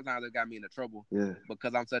think sometimes it got me into trouble Yeah.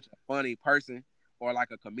 because I'm such a funny person or like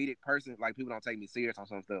a comedic person. Like people don't take me serious on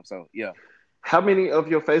some stuff. So yeah. How many of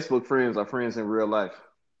your Facebook friends are friends in real life?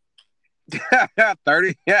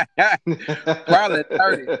 30. Probably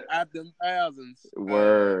 30 out them thousands.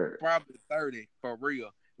 Word. Probably 30 for real.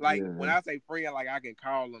 Like Yeah, when man. I say friend, like I can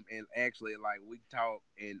call them and actually like we talk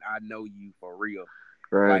and I know you for real.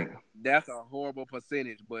 Right. Like that's a horrible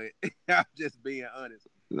percentage, but I'm just being honest.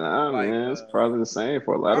 Nah, Like man, it's probably the same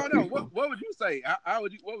for a lot I of don't know. What people. what would you say? How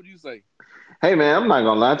would you what would you say? Hey, man, I'm not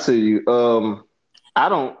gonna lie to you.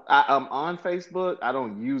 I'm on Facebook. I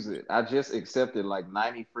don't use it. I just accepted like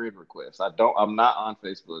 90 friend requests. I'm not on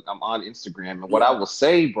Facebook. I'm on Instagram. And what I Yeah. will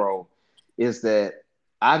say, bro, is that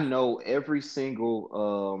I know every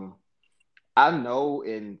single I know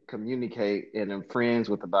and communicate and am friends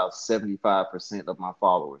with about 75% of my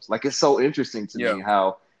followers. Like it's so interesting to Yeah. me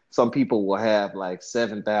how some people will have like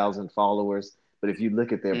 7,000 followers, but if you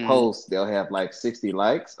look at their Mm-hmm. posts, they'll have like 60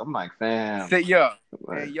 likes. I'm like, fam. See, yeah.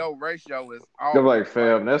 Like, And your ratio is I'm off. like, Like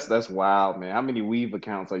fam, that's wild, man. How many Weave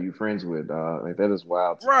accounts are you friends with, dog? Like that is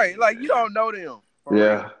wild to me, right. Like you man. don't know them for real.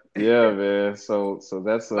 Yeah, yeah, man. So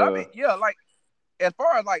that's But I mean, yeah, like as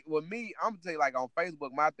far as like with me, I'm gonna tell you like on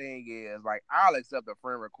Facebook, my thing is like I'll accept a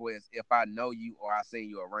friend request if I know you or I seen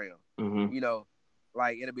you around. hmm You know,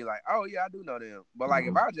 like it'll be like, oh yeah, I do know them. But like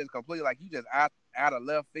if hmm I just completely like you just out of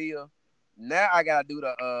left field, now I gotta do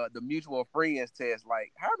the mutual friends test.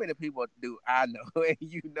 Like how many people do I know and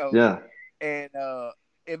you know me? Yeah. And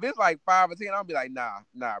if it's like 5 or 10, I'll be like, nah,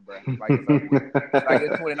 bro. Like it's over with. Like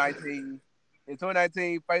it's 2019. In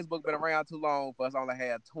 2019, Facebook been around too long for us to only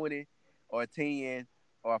have 20 or 10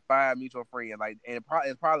 or 5 mutual friends. Like, and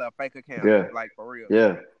it's probably a fake account. Yeah. Like for real.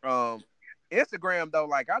 Yeah. Um, Instagram though,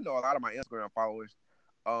 like I know a lot of my Instagram followers.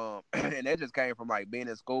 And that just came from like being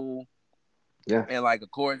in school Yeah. and like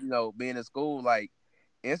of course, being in school, like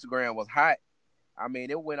Instagram was hot. I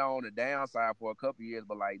mean, it went on the downside for a couple years,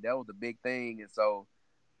 but like that was the big thing, and so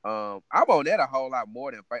I'm on that a whole lot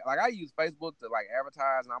more than like I use Facebook to like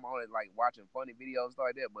advertise, and I'm on it like watching funny videos and stuff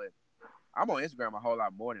like that. But I'm on Instagram a whole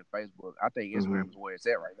lot more than Facebook. I think Mm-hmm. Instagram is where it's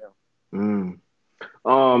at right now.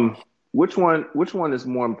 Mm. Which one is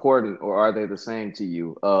more important, or are they the same to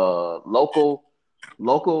you?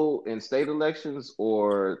 Local and state elections,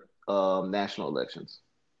 or national elections?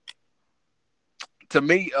 To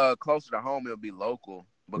me, closer to home, it'll be local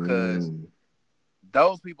because Mm.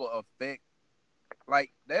 those people affect,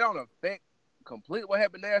 like they don't affect completely what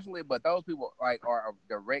happened nationally, but those people like are a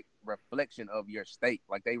direct reflection of your state.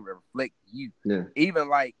 Like they reflect you. Yeah. Even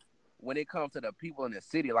like when it comes to the people in the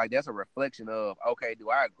city, like that's a reflection of, okay, do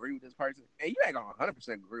I agree with this person? And you ain't gonna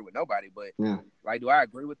 100% agree with nobody, but Yeah. like, do I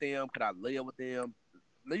agree with them? Could I live with them?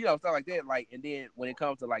 Stuff like that. Like, and then when it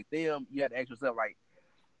comes to like them, you have to ask yourself, like,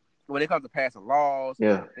 when it comes to passing laws,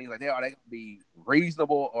 Yeah. things like that, are they gonna be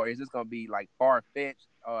reasonable, or is this gonna be like far fetched?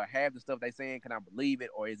 Or have the stuff they saying, can I believe it,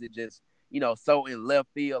 or is it just so in left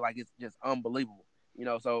field, like it's just unbelievable?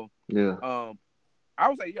 So Yeah. um, I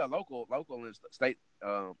would say, yeah, local and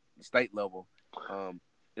state level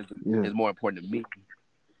is Yeah. is more important to me.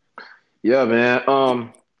 Yeah, man.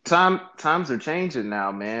 Times are changing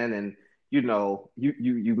now, man, and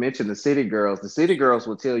you mentioned the city girls. The city girls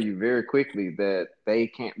will tell you very quickly that they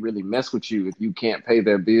can't really mess with you if you can't pay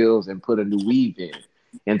their bills and put a new weave in.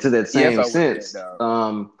 And to that Yes, same I with that, sense,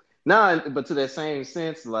 dog. no, but to that same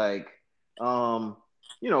sense, like, um,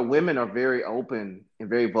 women are very open and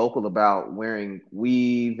very vocal about wearing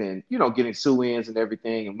weave and getting sew-ins and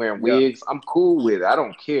everything and wearing Yeah, wigs. I'm cool with it. I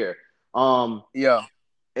don't care. Um, yeah.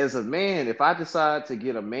 as a man, if I decide to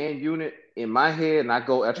get a man unit in my head and I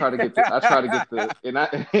try to get the, I try to get the, and I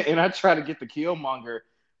and I try to get the Killmonger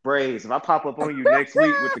braids. If I pop up on you next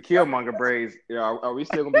week with the Killmonger braids, are we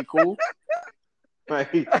still gonna be cool?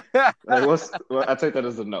 Like what's? Well, I take that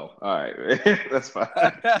as a no. All right, that's fine.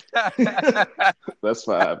 That's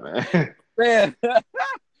fine, man. Man,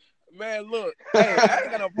 man, look, hey, I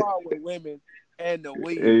ain't got no problem with women and the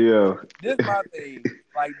weed. Hey, yo. This my thing.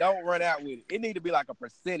 Like, don't run out with it. It need to be like a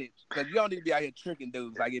percentage, because you don't need to be out here tricking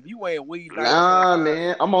dudes. Like, if you wearing weed 90% of the Nah, time,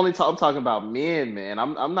 man. I'm talking about men, man.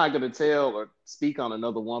 I'm not gonna tell or speak on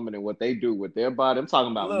another woman and what they do with their body. I'm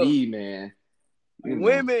talking about look, me, man. You know.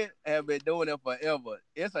 women have been doing it forever.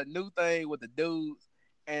 It's a new thing with the dudes,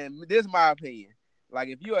 and this is my opinion. Like,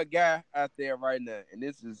 if you're a guy out there right now, and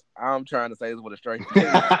I'm trying to say this with a straight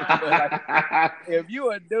face, but like, if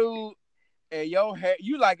you a dude and your hair,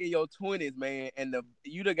 you like in your 20s, man, and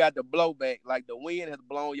you done got the blowback, like the wind has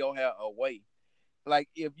blown your hair away. Like,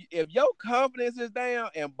 if your confidence is down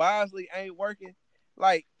and Bosley ain't working,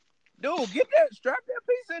 like, dude, strap that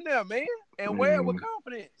piece in there, man, and wear it with Mm.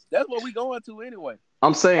 confidence. That's what we going to anyway.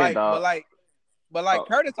 I'm saying, Like, dog. but like uh,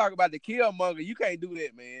 Curtis talk about the Killmonger, you can't do that,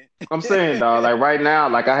 I'm saying, man. dog. Like right now,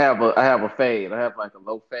 like I have a fade. I have like a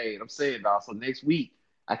low fade. I'm saying, dog. So next week,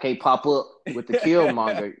 I can't pop up with the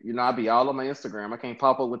Killmonger. I be all on my Instagram. I can't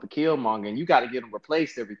pop up with the Killmonger, and you got to get them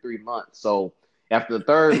replaced every 3 months. So after the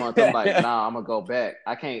third month, I'm like, nah, I'm gonna go back.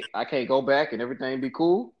 I can't go back and everything be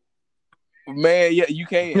cool. Man, yeah, you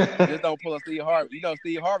can. Just don't pull a Steve Harvey.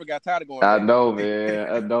 Steve Harvey got tired of going I back. know, man.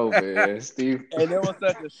 I know, man. Steve, And it was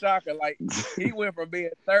such a shocker. Like, he went from being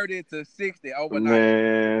 30 to 60 overnight.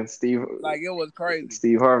 man, Like, it was crazy.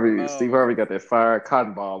 Steve Harvey got that fire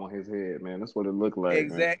cotton ball on his head, man. That's what it looked like, man.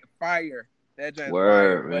 Exact fire. That joint's fire.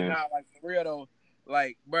 Word, But man. not like for real though.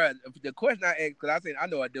 Like, bro, the question I asked, because I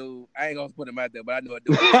know a dude. I ain't gonna put him out there, but I know a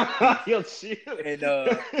dude. Yo, shit. And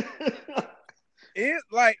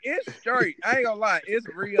it's straight. I ain't gonna lie, it's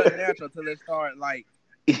real natural till it start like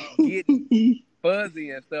getting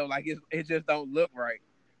fuzzy and stuff. Like it just don't look right.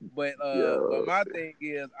 But Yo, my thing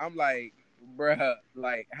is, I'm like, bruh,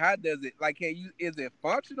 like how does it? Like, is it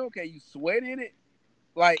functional? Can you sweat in it?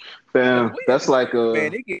 Like, cause fam, we in that's the like city,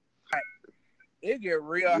 man, it get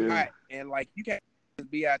real yeah. hot, and like you can't just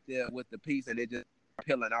be out there with the piece and it just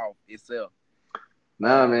peeling off itself.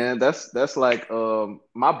 Nah, Um, man, that's like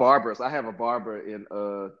my barbers. I have a barber in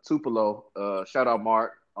Tupelo. Shout out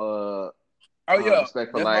Mark. oh yeah,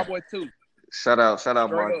 Respect for that's my life. boy too. Shout out Straight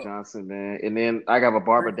Mark up, Johnson, man. And then I got a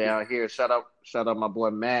barber appreciate down here. Shout out my boy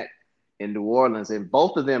Matt in New Orleans. And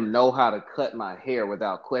both of them know how to cut my hair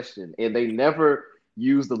without question. And they never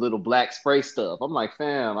use the little black spray stuff. I'm like,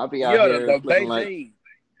 fam, I'll be it. out Yeah, here the looking like Beijing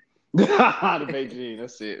the Beijing.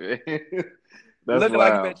 That's it, man. That's looking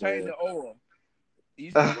like you been wild, changing man. the oil.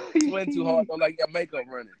 You sweating too hard, don't like your makeup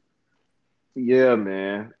running. Yeah,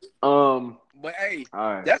 man. But hey,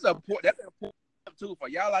 All right. that's important too for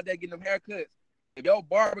y'all out there getting them haircuts. If your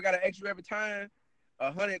barber got to ask you every time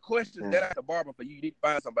 100 questions, Yeah. that ain't the barber for you. You need to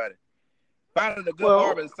find somebody. Finding a good Well,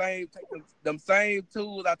 barber, take them same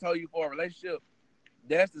tools I told you for a relationship.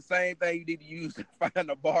 That's the same thing you need to use to find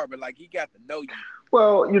a barber. Like, he got to know you.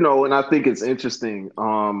 well, and I think it's interesting.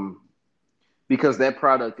 Because that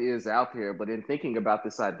product is out there. But in thinking about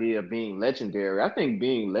this idea of being legendary, I think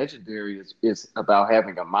being legendary is about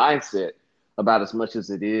having a mindset about as much as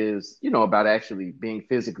it is, about actually being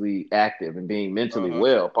physically active and being mentally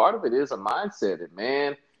well. Part of it is a mindset. And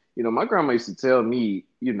man, my grandma used to tell me,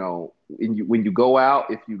 when you go out,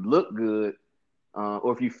 if you look good,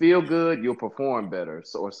 or if you feel good, you'll perform better.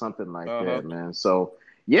 So, or something like that, man. So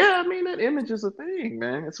yeah, I mean, that image is a thing,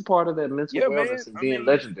 man. It's a part of that mental Yeah, man. wellness and I being mean,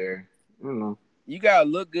 legendary. you gotta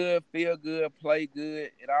look good, feel good, play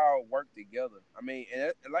good. It all work together. I mean,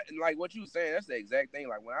 and like what you were saying, that's the exact thing.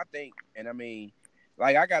 Like when I think, and I mean,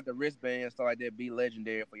 like I got the wristband and stuff like that. Be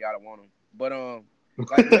legendary for y'all to want them. But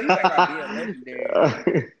like when you think about being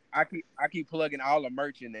legendary, I keep plugging all the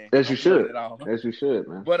merch in there. As you I'm plugging should. it all. As you should,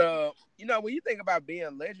 man. But when you think about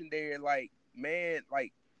being legendary, like man,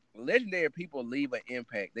 like legendary people leave an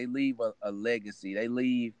impact. They leave a legacy. They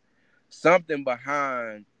leave something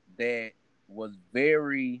behind that was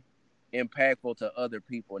very impactful to other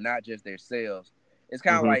people, not just themselves. It's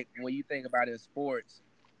kind of like when you think about in sports,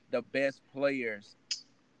 the best players,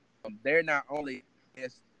 they're not only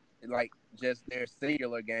just like just their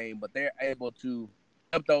singular game, but they're able to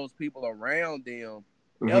help those people around them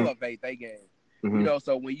elevate their game.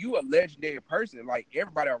 So when you a legendary person, like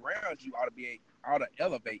everybody around you ought to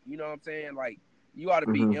elevate. You know what I'm saying? Like you ought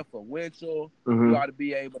to be influential. You ought to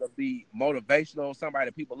be able to be motivational, somebody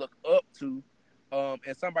that people look up to,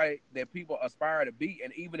 and somebody that people aspire to be.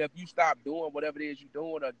 And even if you stop doing whatever it is you're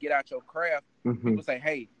doing or get out your craft, people say,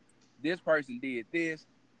 "Hey, this person did this.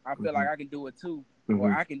 I feel like I can do it too."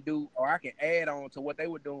 Or I can add on to what they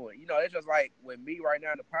were doing. It's just like with me right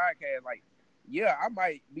now in the podcast, like, yeah, I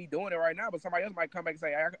might be doing it right now, but somebody else might come back and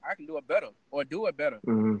say, I can do it better or do it better.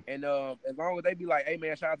 And as long as they be like, hey,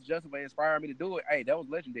 man, shout out to Justin for inspiring me to do it, hey, that was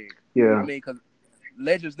legendary. Yeah. I mean, because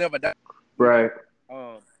legends never die. Right.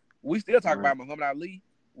 We still talk about Muhammad Ali.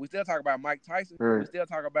 We still talk about Mike Tyson. Right. We still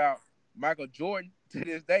talk about Michael Jordan to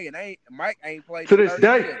this day. And Mike ain't played to this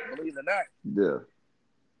day. Years, believe it or not. Yeah.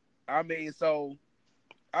 I mean,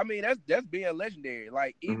 that's being legendary.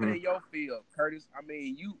 Like even in your field, Curtis. I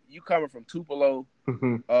mean, you coming from Tupelo,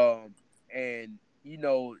 and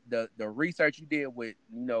the research you did with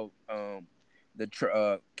the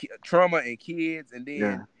trauma and kids, and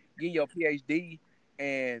then getting your PhD,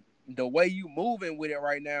 and the way you moving with it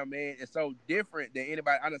right now, man, it's so different than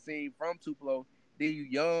anybody I done seen from Tupelo. Then you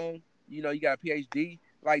young, you got a PhD.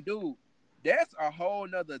 Like, dude, that's a whole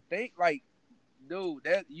nother thing. Like, dude,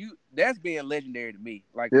 that's being legendary to me.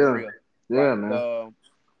 Like, for real. Yeah, like, man.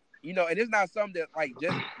 And it's not something that like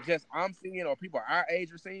just I'm seeing or people our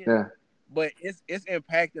age are seeing. Yeah. But it's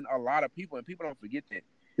impacting a lot of people, and people don't forget that.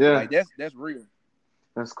 Yeah. Like that's real.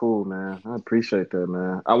 That's cool, man. I appreciate that,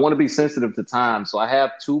 man. I want to be sensitive to time, so I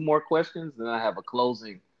have 2 more questions, then I have a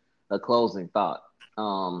closing thought.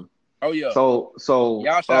 Oh yeah. So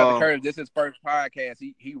y'all shout out to Curtis. This is his first podcast.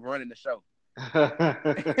 He running the show.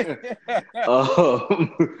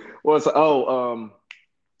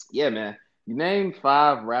 Yeah, man. You named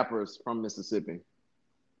 5 rappers from Mississippi.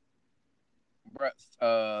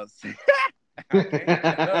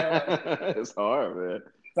 It's hard, man.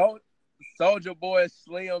 Soulja Boy,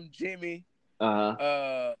 Slim Jimmy.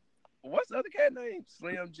 Uh-huh. What's the other cat name?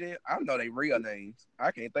 Slim Jim. I don't know their real names.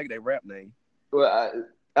 I can't think of their rap name. Well,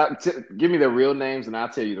 give me their real names and I'll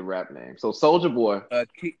tell you the rap name. So Soulja Boy.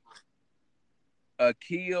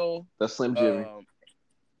 Akil. That's Slim Jimmy.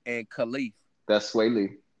 And Khalif. That's Sway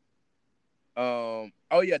Lee. Oh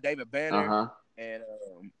yeah, David Banner. Uh-huh. And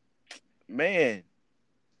man,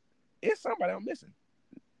 it's somebody I'm missing.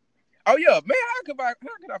 Oh yeah, man, how could I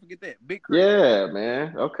forget that? Big Crit. Yeah,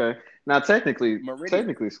 man. Okay. Now technically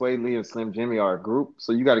Sway Lee and Slim Jimmy are a group,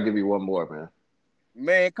 so you got to give me one more, man.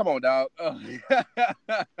 Man, come on, dog.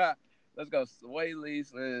 Let's go. Sway Lee,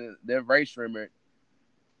 they're Ray Shrimmer.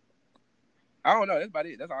 I don't know. That's about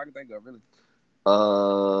it. That's all I can think of, really.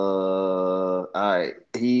 All right.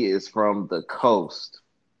 He is from the coast.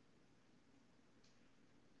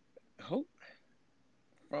 Who?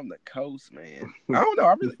 From the coast, man. I don't know.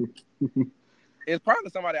 I really. It's probably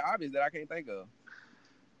somebody obvious that I can't think of.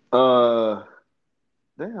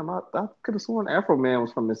 Damn, I could have sworn Afro Man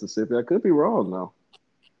was from Mississippi. I could be wrong though.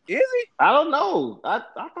 Is he? I don't know. I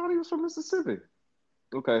thought he was from Mississippi.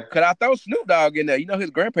 Okay. Could I throw Snoop Dogg in there? His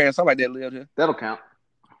grandparents, something like that, lived here. That'll count.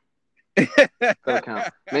 That'll count.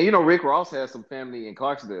 Man, you know Rick Ross has some family in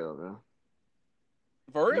Clarksdale, man.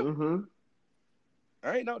 For real? Mm-hmm.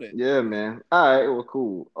 I ain't know that. Yeah, man. All right, well,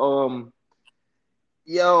 cool.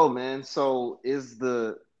 Yo, man. So is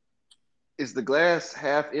the glass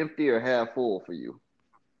half empty or half full for you?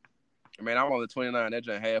 Man, I'm only 29. That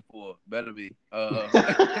just half full. Better be.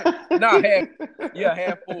 Nah, yeah,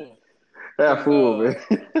 half full. Half Cause full, man.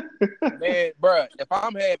 man, bruh, if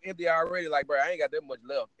I'm half empty already, like, bruh, I ain't got that much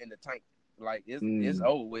left in the tank. Like, it's Mm,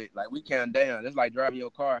 over with. Like, we counting down. It's like driving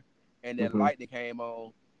your car and that mm-hmm, light that came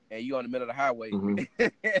on, and you on the middle of the highway, mm-hmm,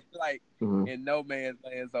 like mm-hmm. in no man's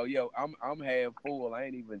land. So, yo, I'm half full.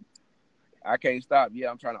 I can't stop. Yeah,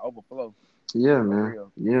 I'm trying to overflow Yeah, for man.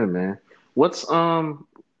 real. Yeah, man. What's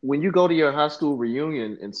when you go to your high school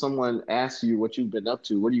reunion and someone asks you what you've been up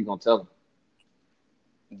to, what are you gonna tell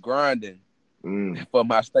Grinding them? for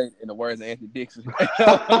my state, in the words of Anthony Dixon.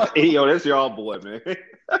 Hey, yo, that's your boy, man.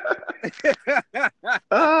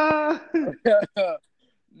 Ah.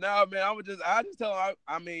 No, man, I just tell them,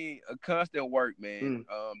 I mean, a constant work, man.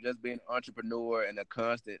 Mm, Just being an entrepreneur and a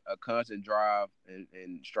constant drive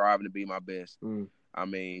and striving to be my best. mm, I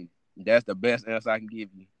mean, that's the best answer I can give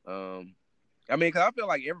you. I mean, cause I feel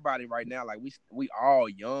like everybody right now, like we all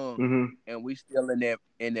young, mm-hmm, and we still in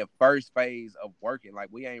that first phase of working. Like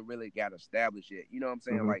we ain't really got established yet. You know what I'm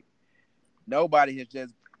saying? mm-hmm, Like nobody has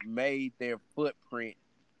just made their footprint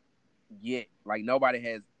yet. Like nobody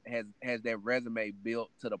has that resume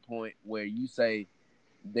built to the point where you say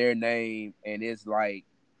their name and it's like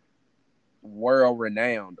world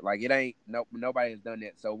renowned. Like it ain't nobody has done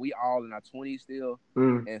that. So we all in our 20s still,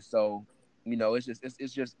 mm, and so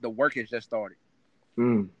it's just the work has just started.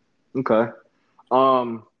 mm. Okay.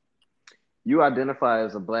 Um, you identify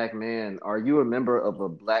as a black man. Are you a member of a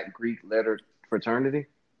Black Greek letter fraternity?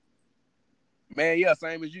 Man, yeah,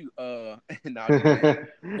 same as you. No, I'm just playing. All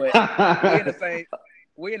But we in the same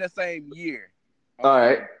we in the same year.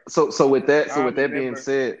 right. So with that, I'm a being member.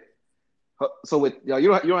 said, so with you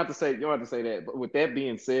don't have to say that, but with that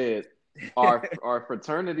being said, are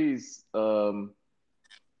fraternities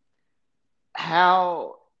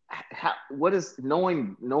how what is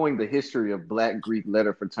knowing the history of Black Greek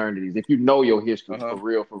letter fraternities, if you know your history Uh-huh.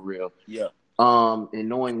 for real, Yeah. and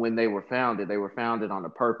knowing when they were founded on a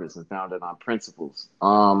purpose and founded on principles.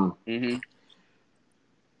 Mm-hmm.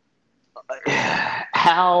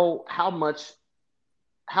 How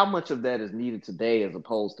much of that is needed today as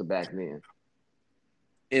opposed to back then?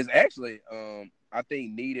 It's actually I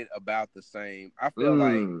think needed about the same. I feel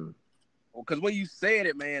like Mm, because when you said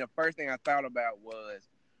it, man, the first thing I thought about was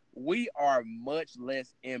we are much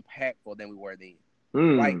less impactful than we were then.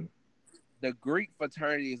 Like mm, the Greek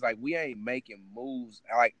fraternity is like we ain't making moves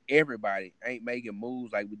like everybody ain't making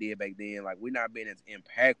moves like we did back then. Like we're not being as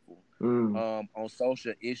impactful mm, on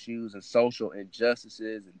social issues and social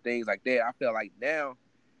injustices and things like that. I feel like now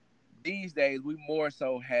these days we more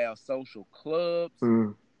so have social clubs,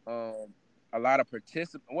 mm, um, a lot of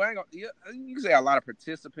participants. Well, yeah, you can say a lot of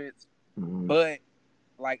participants, mm, but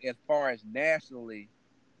like as far as nationally,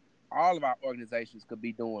 all of our organizations could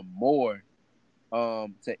be doing more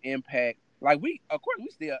to impact. Like we, of course, we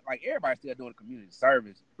still like everybody's still doing community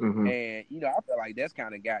service, mm, and I feel like that's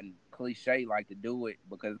kind of gotten cliche, like to do it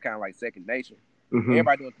because it's kind of like second nature. mm,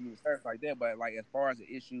 Everybody doing community service like that, but like as far as the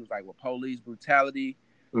issues like with police brutality,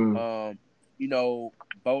 mm, um, you know,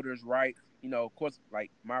 voters' rights. Of course, like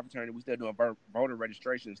my fraternity, we still doing voter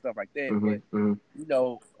registration and stuff like that. But mm, mm. you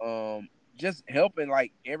know, just helping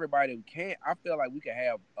like everybody who can. I feel like we could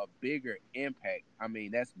have a bigger impact. I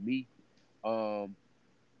mean, that's me. Um,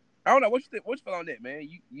 I don't know what you think. What you feel on that, man?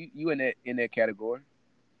 You in that category?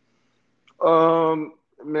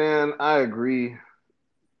 Man, I agree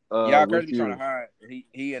Y'all Curtis with be trying you. to hide.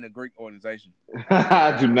 He in a Greek organization.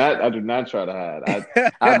 I do not try to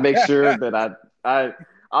hide. I make sure that I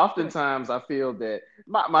oftentimes I feel that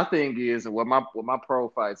my thing is, and what my pro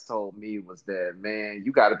fights told me was that, man,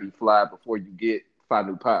 you got to be fly before you get Phi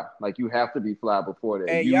Nu Pi. Like you have to be fly before that.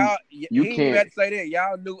 And y'all, he You didn't even can't. have to say that.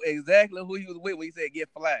 Y'all knew exactly who he was with when he said get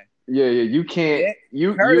fly. Yeah, you can't.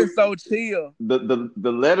 That Curtis so chill.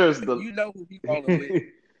 The letters You know who he rolling with.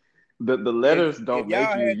 the If letters if don't make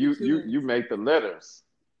y'all you. had to You choose, make the letters.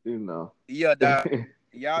 You know. yeah, dog.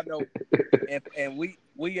 Y'all know. And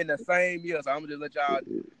we in the same year, so I'm gonna just let y'all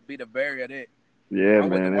be the barrier of that. Yeah, I'm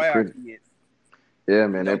with the man, they're wild pretty. kids. Yeah,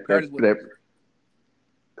 man, Curtis with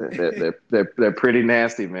they're pretty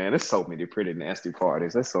nasty, man. There's so many pretty nasty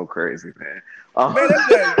parties. That's so crazy, man. man, that's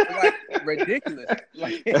just like ridiculous.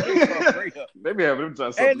 Like for real. They be having them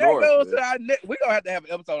just up And that north, goes to man. our we gonna have to have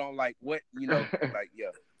an episode on like what like yeah.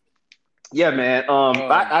 Yeah, man. Um,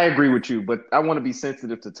 I agree with you, but I want to be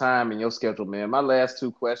sensitive to time and your schedule, man. My last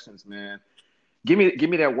two questions, man. Give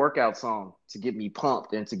me that workout song to get me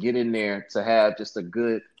pumped and to get in there to have just a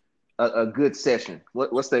good session.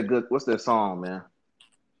 What's that song, man?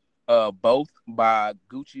 both by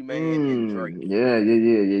Gucci Man and Drake.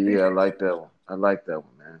 Yeah. I like that one. I like that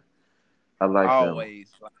one, man. I like that one.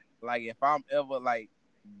 Always like if I'm ever like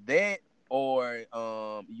that or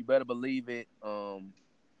you better believe it.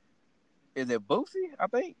 Is it Boosie? I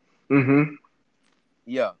think. Mm-hmm.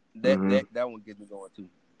 Yeah, that Mm-hmm. that that one gets me going too.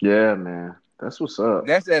 Yeah, man. That's what's up.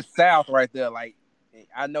 That's that South right there. Like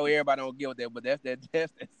I know everybody don't get with that, but that's that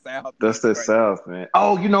South That's music the right there. South, man.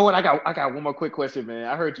 Oh, you know what? I got one more quick question, man.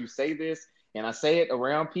 I heard you say this, and I say it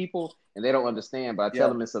around people, and they don't understand, but I tell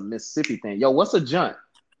Yeah, them it's a Mississippi thing. Yo, what's a junt?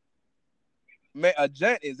 man, a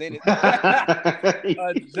Junt is in it.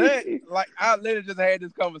 A Junt, like I literally just had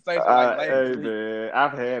this conversation like last Hey week. man,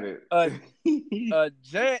 I've had A it. a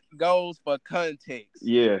Junt goes for context.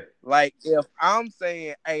 Yeah, Like if I'm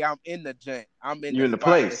saying, "Hey, I'm in the Junt," I'm in you're the in the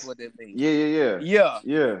spot. That's place. what that means. Yeah. Yeah,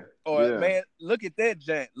 Yeah. or Yeah. man, look at that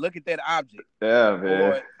Junt. Look at that object. Yeah, man.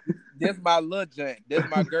 Or this my little Junt. This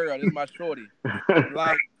my girl. This my shorty.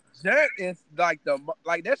 Like Junt is like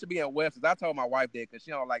like that should be in Western. I told my wife that because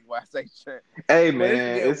she don't like when I say Junt, Hey but it should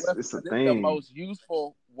man, be in Western it's a because it's the thing. most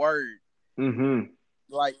useful word. Mm-hmm.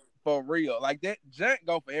 Like for real, like that Junt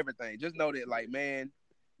go for everything. Just know that, like man.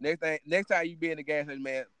 Next time you be in the gas station,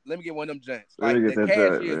 man, let me get one of them Junts. Let me Like get the that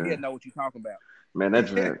jug, cashier, he'll man. know what you talking about. Man,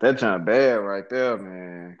 that junk bad right there,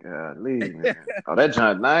 man. Golly, man. Oh, that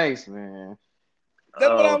junk nice, man. That's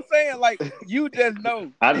what I'm Oh, saying. Like you just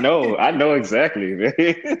know. I know exactly, man.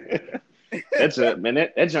 That's a man.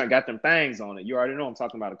 That junk got them things on it. You already know I'm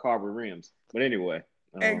talking about a car with rims. But anyway,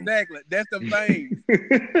 Exactly. That's them things.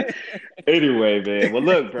 anyway, man. Well,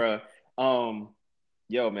 look, bro. Um,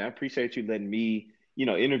 yo, man, I appreciate you letting me,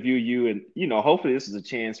 interview you, and hopefully this is a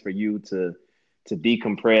chance for you to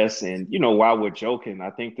decompress. And while we're joking, I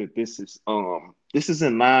think that this is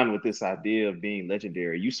in line with this idea of being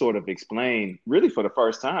legendary. You sort of explain, really for the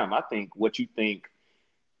first time, I think, what you think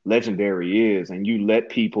legendary is, and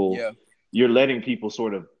Yeah. you're letting people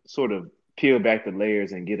sort of peel back the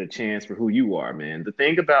layers and get a chance for who you are, man. The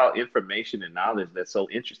thing about information and knowledge that's so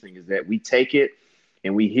interesting is that we take it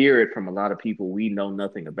and we hear it from a lot of people we know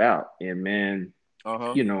nothing about. And man, Uh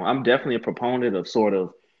huh. I'm definitely a proponent of sort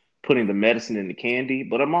of putting the medicine in the candy,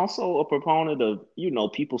 but I'm also a proponent of,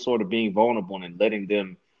 people sort of being vulnerable and letting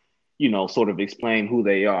them, sort of explain who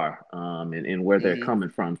they are, and where they're Hmm. coming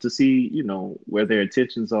from to see, where their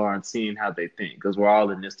intentions are and seeing how they think, because we're all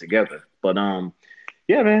in this together. But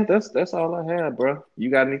yeah, man, that's all I have, bro. You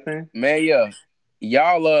got anything? Man, yeah.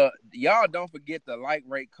 Y'all don't forget to like,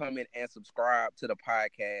 rate, comment, and subscribe to the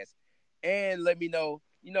podcast. And let me know,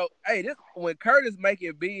 hey, this when Curtis make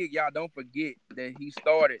it big, y'all don't forget that he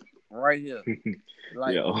started right here.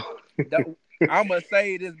 Like Yo. that, I'm gonna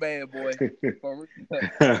say this bad boy for real.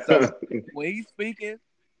 So when he's speaking,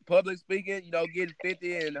 public speaking, getting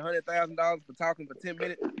 $50 and $100,000 for talking for 10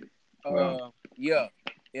 minutes. Wow. Yeah,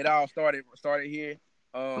 it all started here.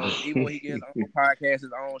 Even when he gets his own podcast,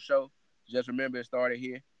 his own show, just remember it started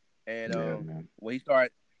here. And Yeah, man. when he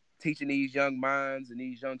started teaching these young minds and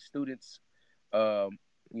these young students, um,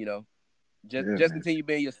 you know, Yeah, just man. continue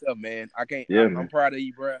being yourself, man. I can't. Yeah, I'm man. proud of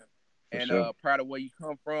you, bro, For and sure. proud of where you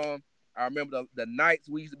come from. I remember the nights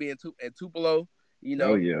we used to be at Tupelo,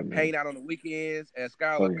 Oh yeah, man. hanging out on the weekends at Oh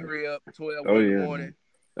Skylar yeah. Crib, 12, Oh 1 in the yeah, morning. man.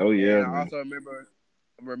 Oh And yeah, I man. also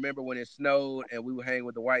remember when it snowed and we were hanging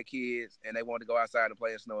with the white kids and they wanted to go outside and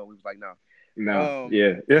play in snow and we was like, no. No, Um,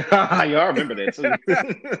 yeah. Yeah, y'all remember that too.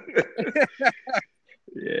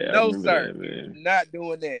 Yeah, I no, remember sir, that, man. not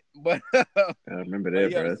doing that. But I remember but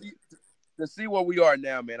that, yeah, bro. to see where we are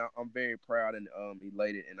now, man, I'm very proud and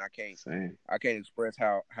elated, and Same. I can't express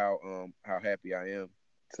how happy I am.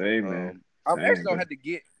 Same, man. I'm actually Same, gonna bro. have to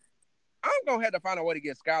get. I'm gonna have to find a way to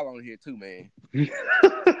get Skylar on here too, man.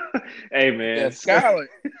 Hey, man. Because Skylar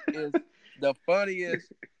is the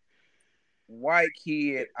funniest white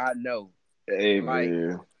kid I know. Hey, Like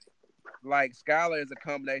man. like Skylar is a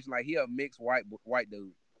combination. Like he a mixed white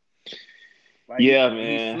dude. Like Yeah, he's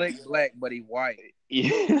man. slick black, but he white. Yeah.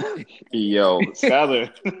 Yo,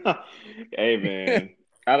 Skyler. Hey, man.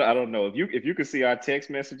 I don't know if you could see our text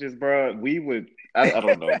messages, bro. We would. I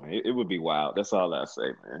don't know, man. It would be wild. That's all I say,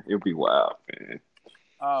 man. It would be wild, man.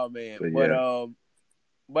 Oh man, But yeah,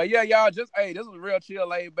 but yeah, y'all just this was a real chill,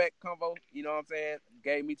 laid back convo. You know what I'm saying?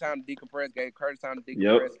 Gave me time to decompress, gave Curtis time to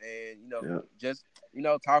yep, decompress, and yep. just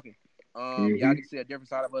talking. Y'all Hmm. get to see a different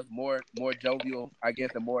side of us, more jovial, I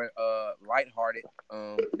guess, and more lighthearted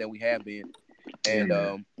than we have been. Yeah, And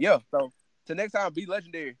man. yeah, so Till next time, be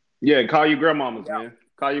legendary. Yeah, call your grandmamas, Yeah. man.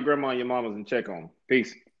 Call your grandma and your mamas and check on them.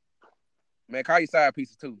 Peace. Man, call your side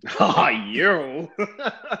pieces too. Oh, yo.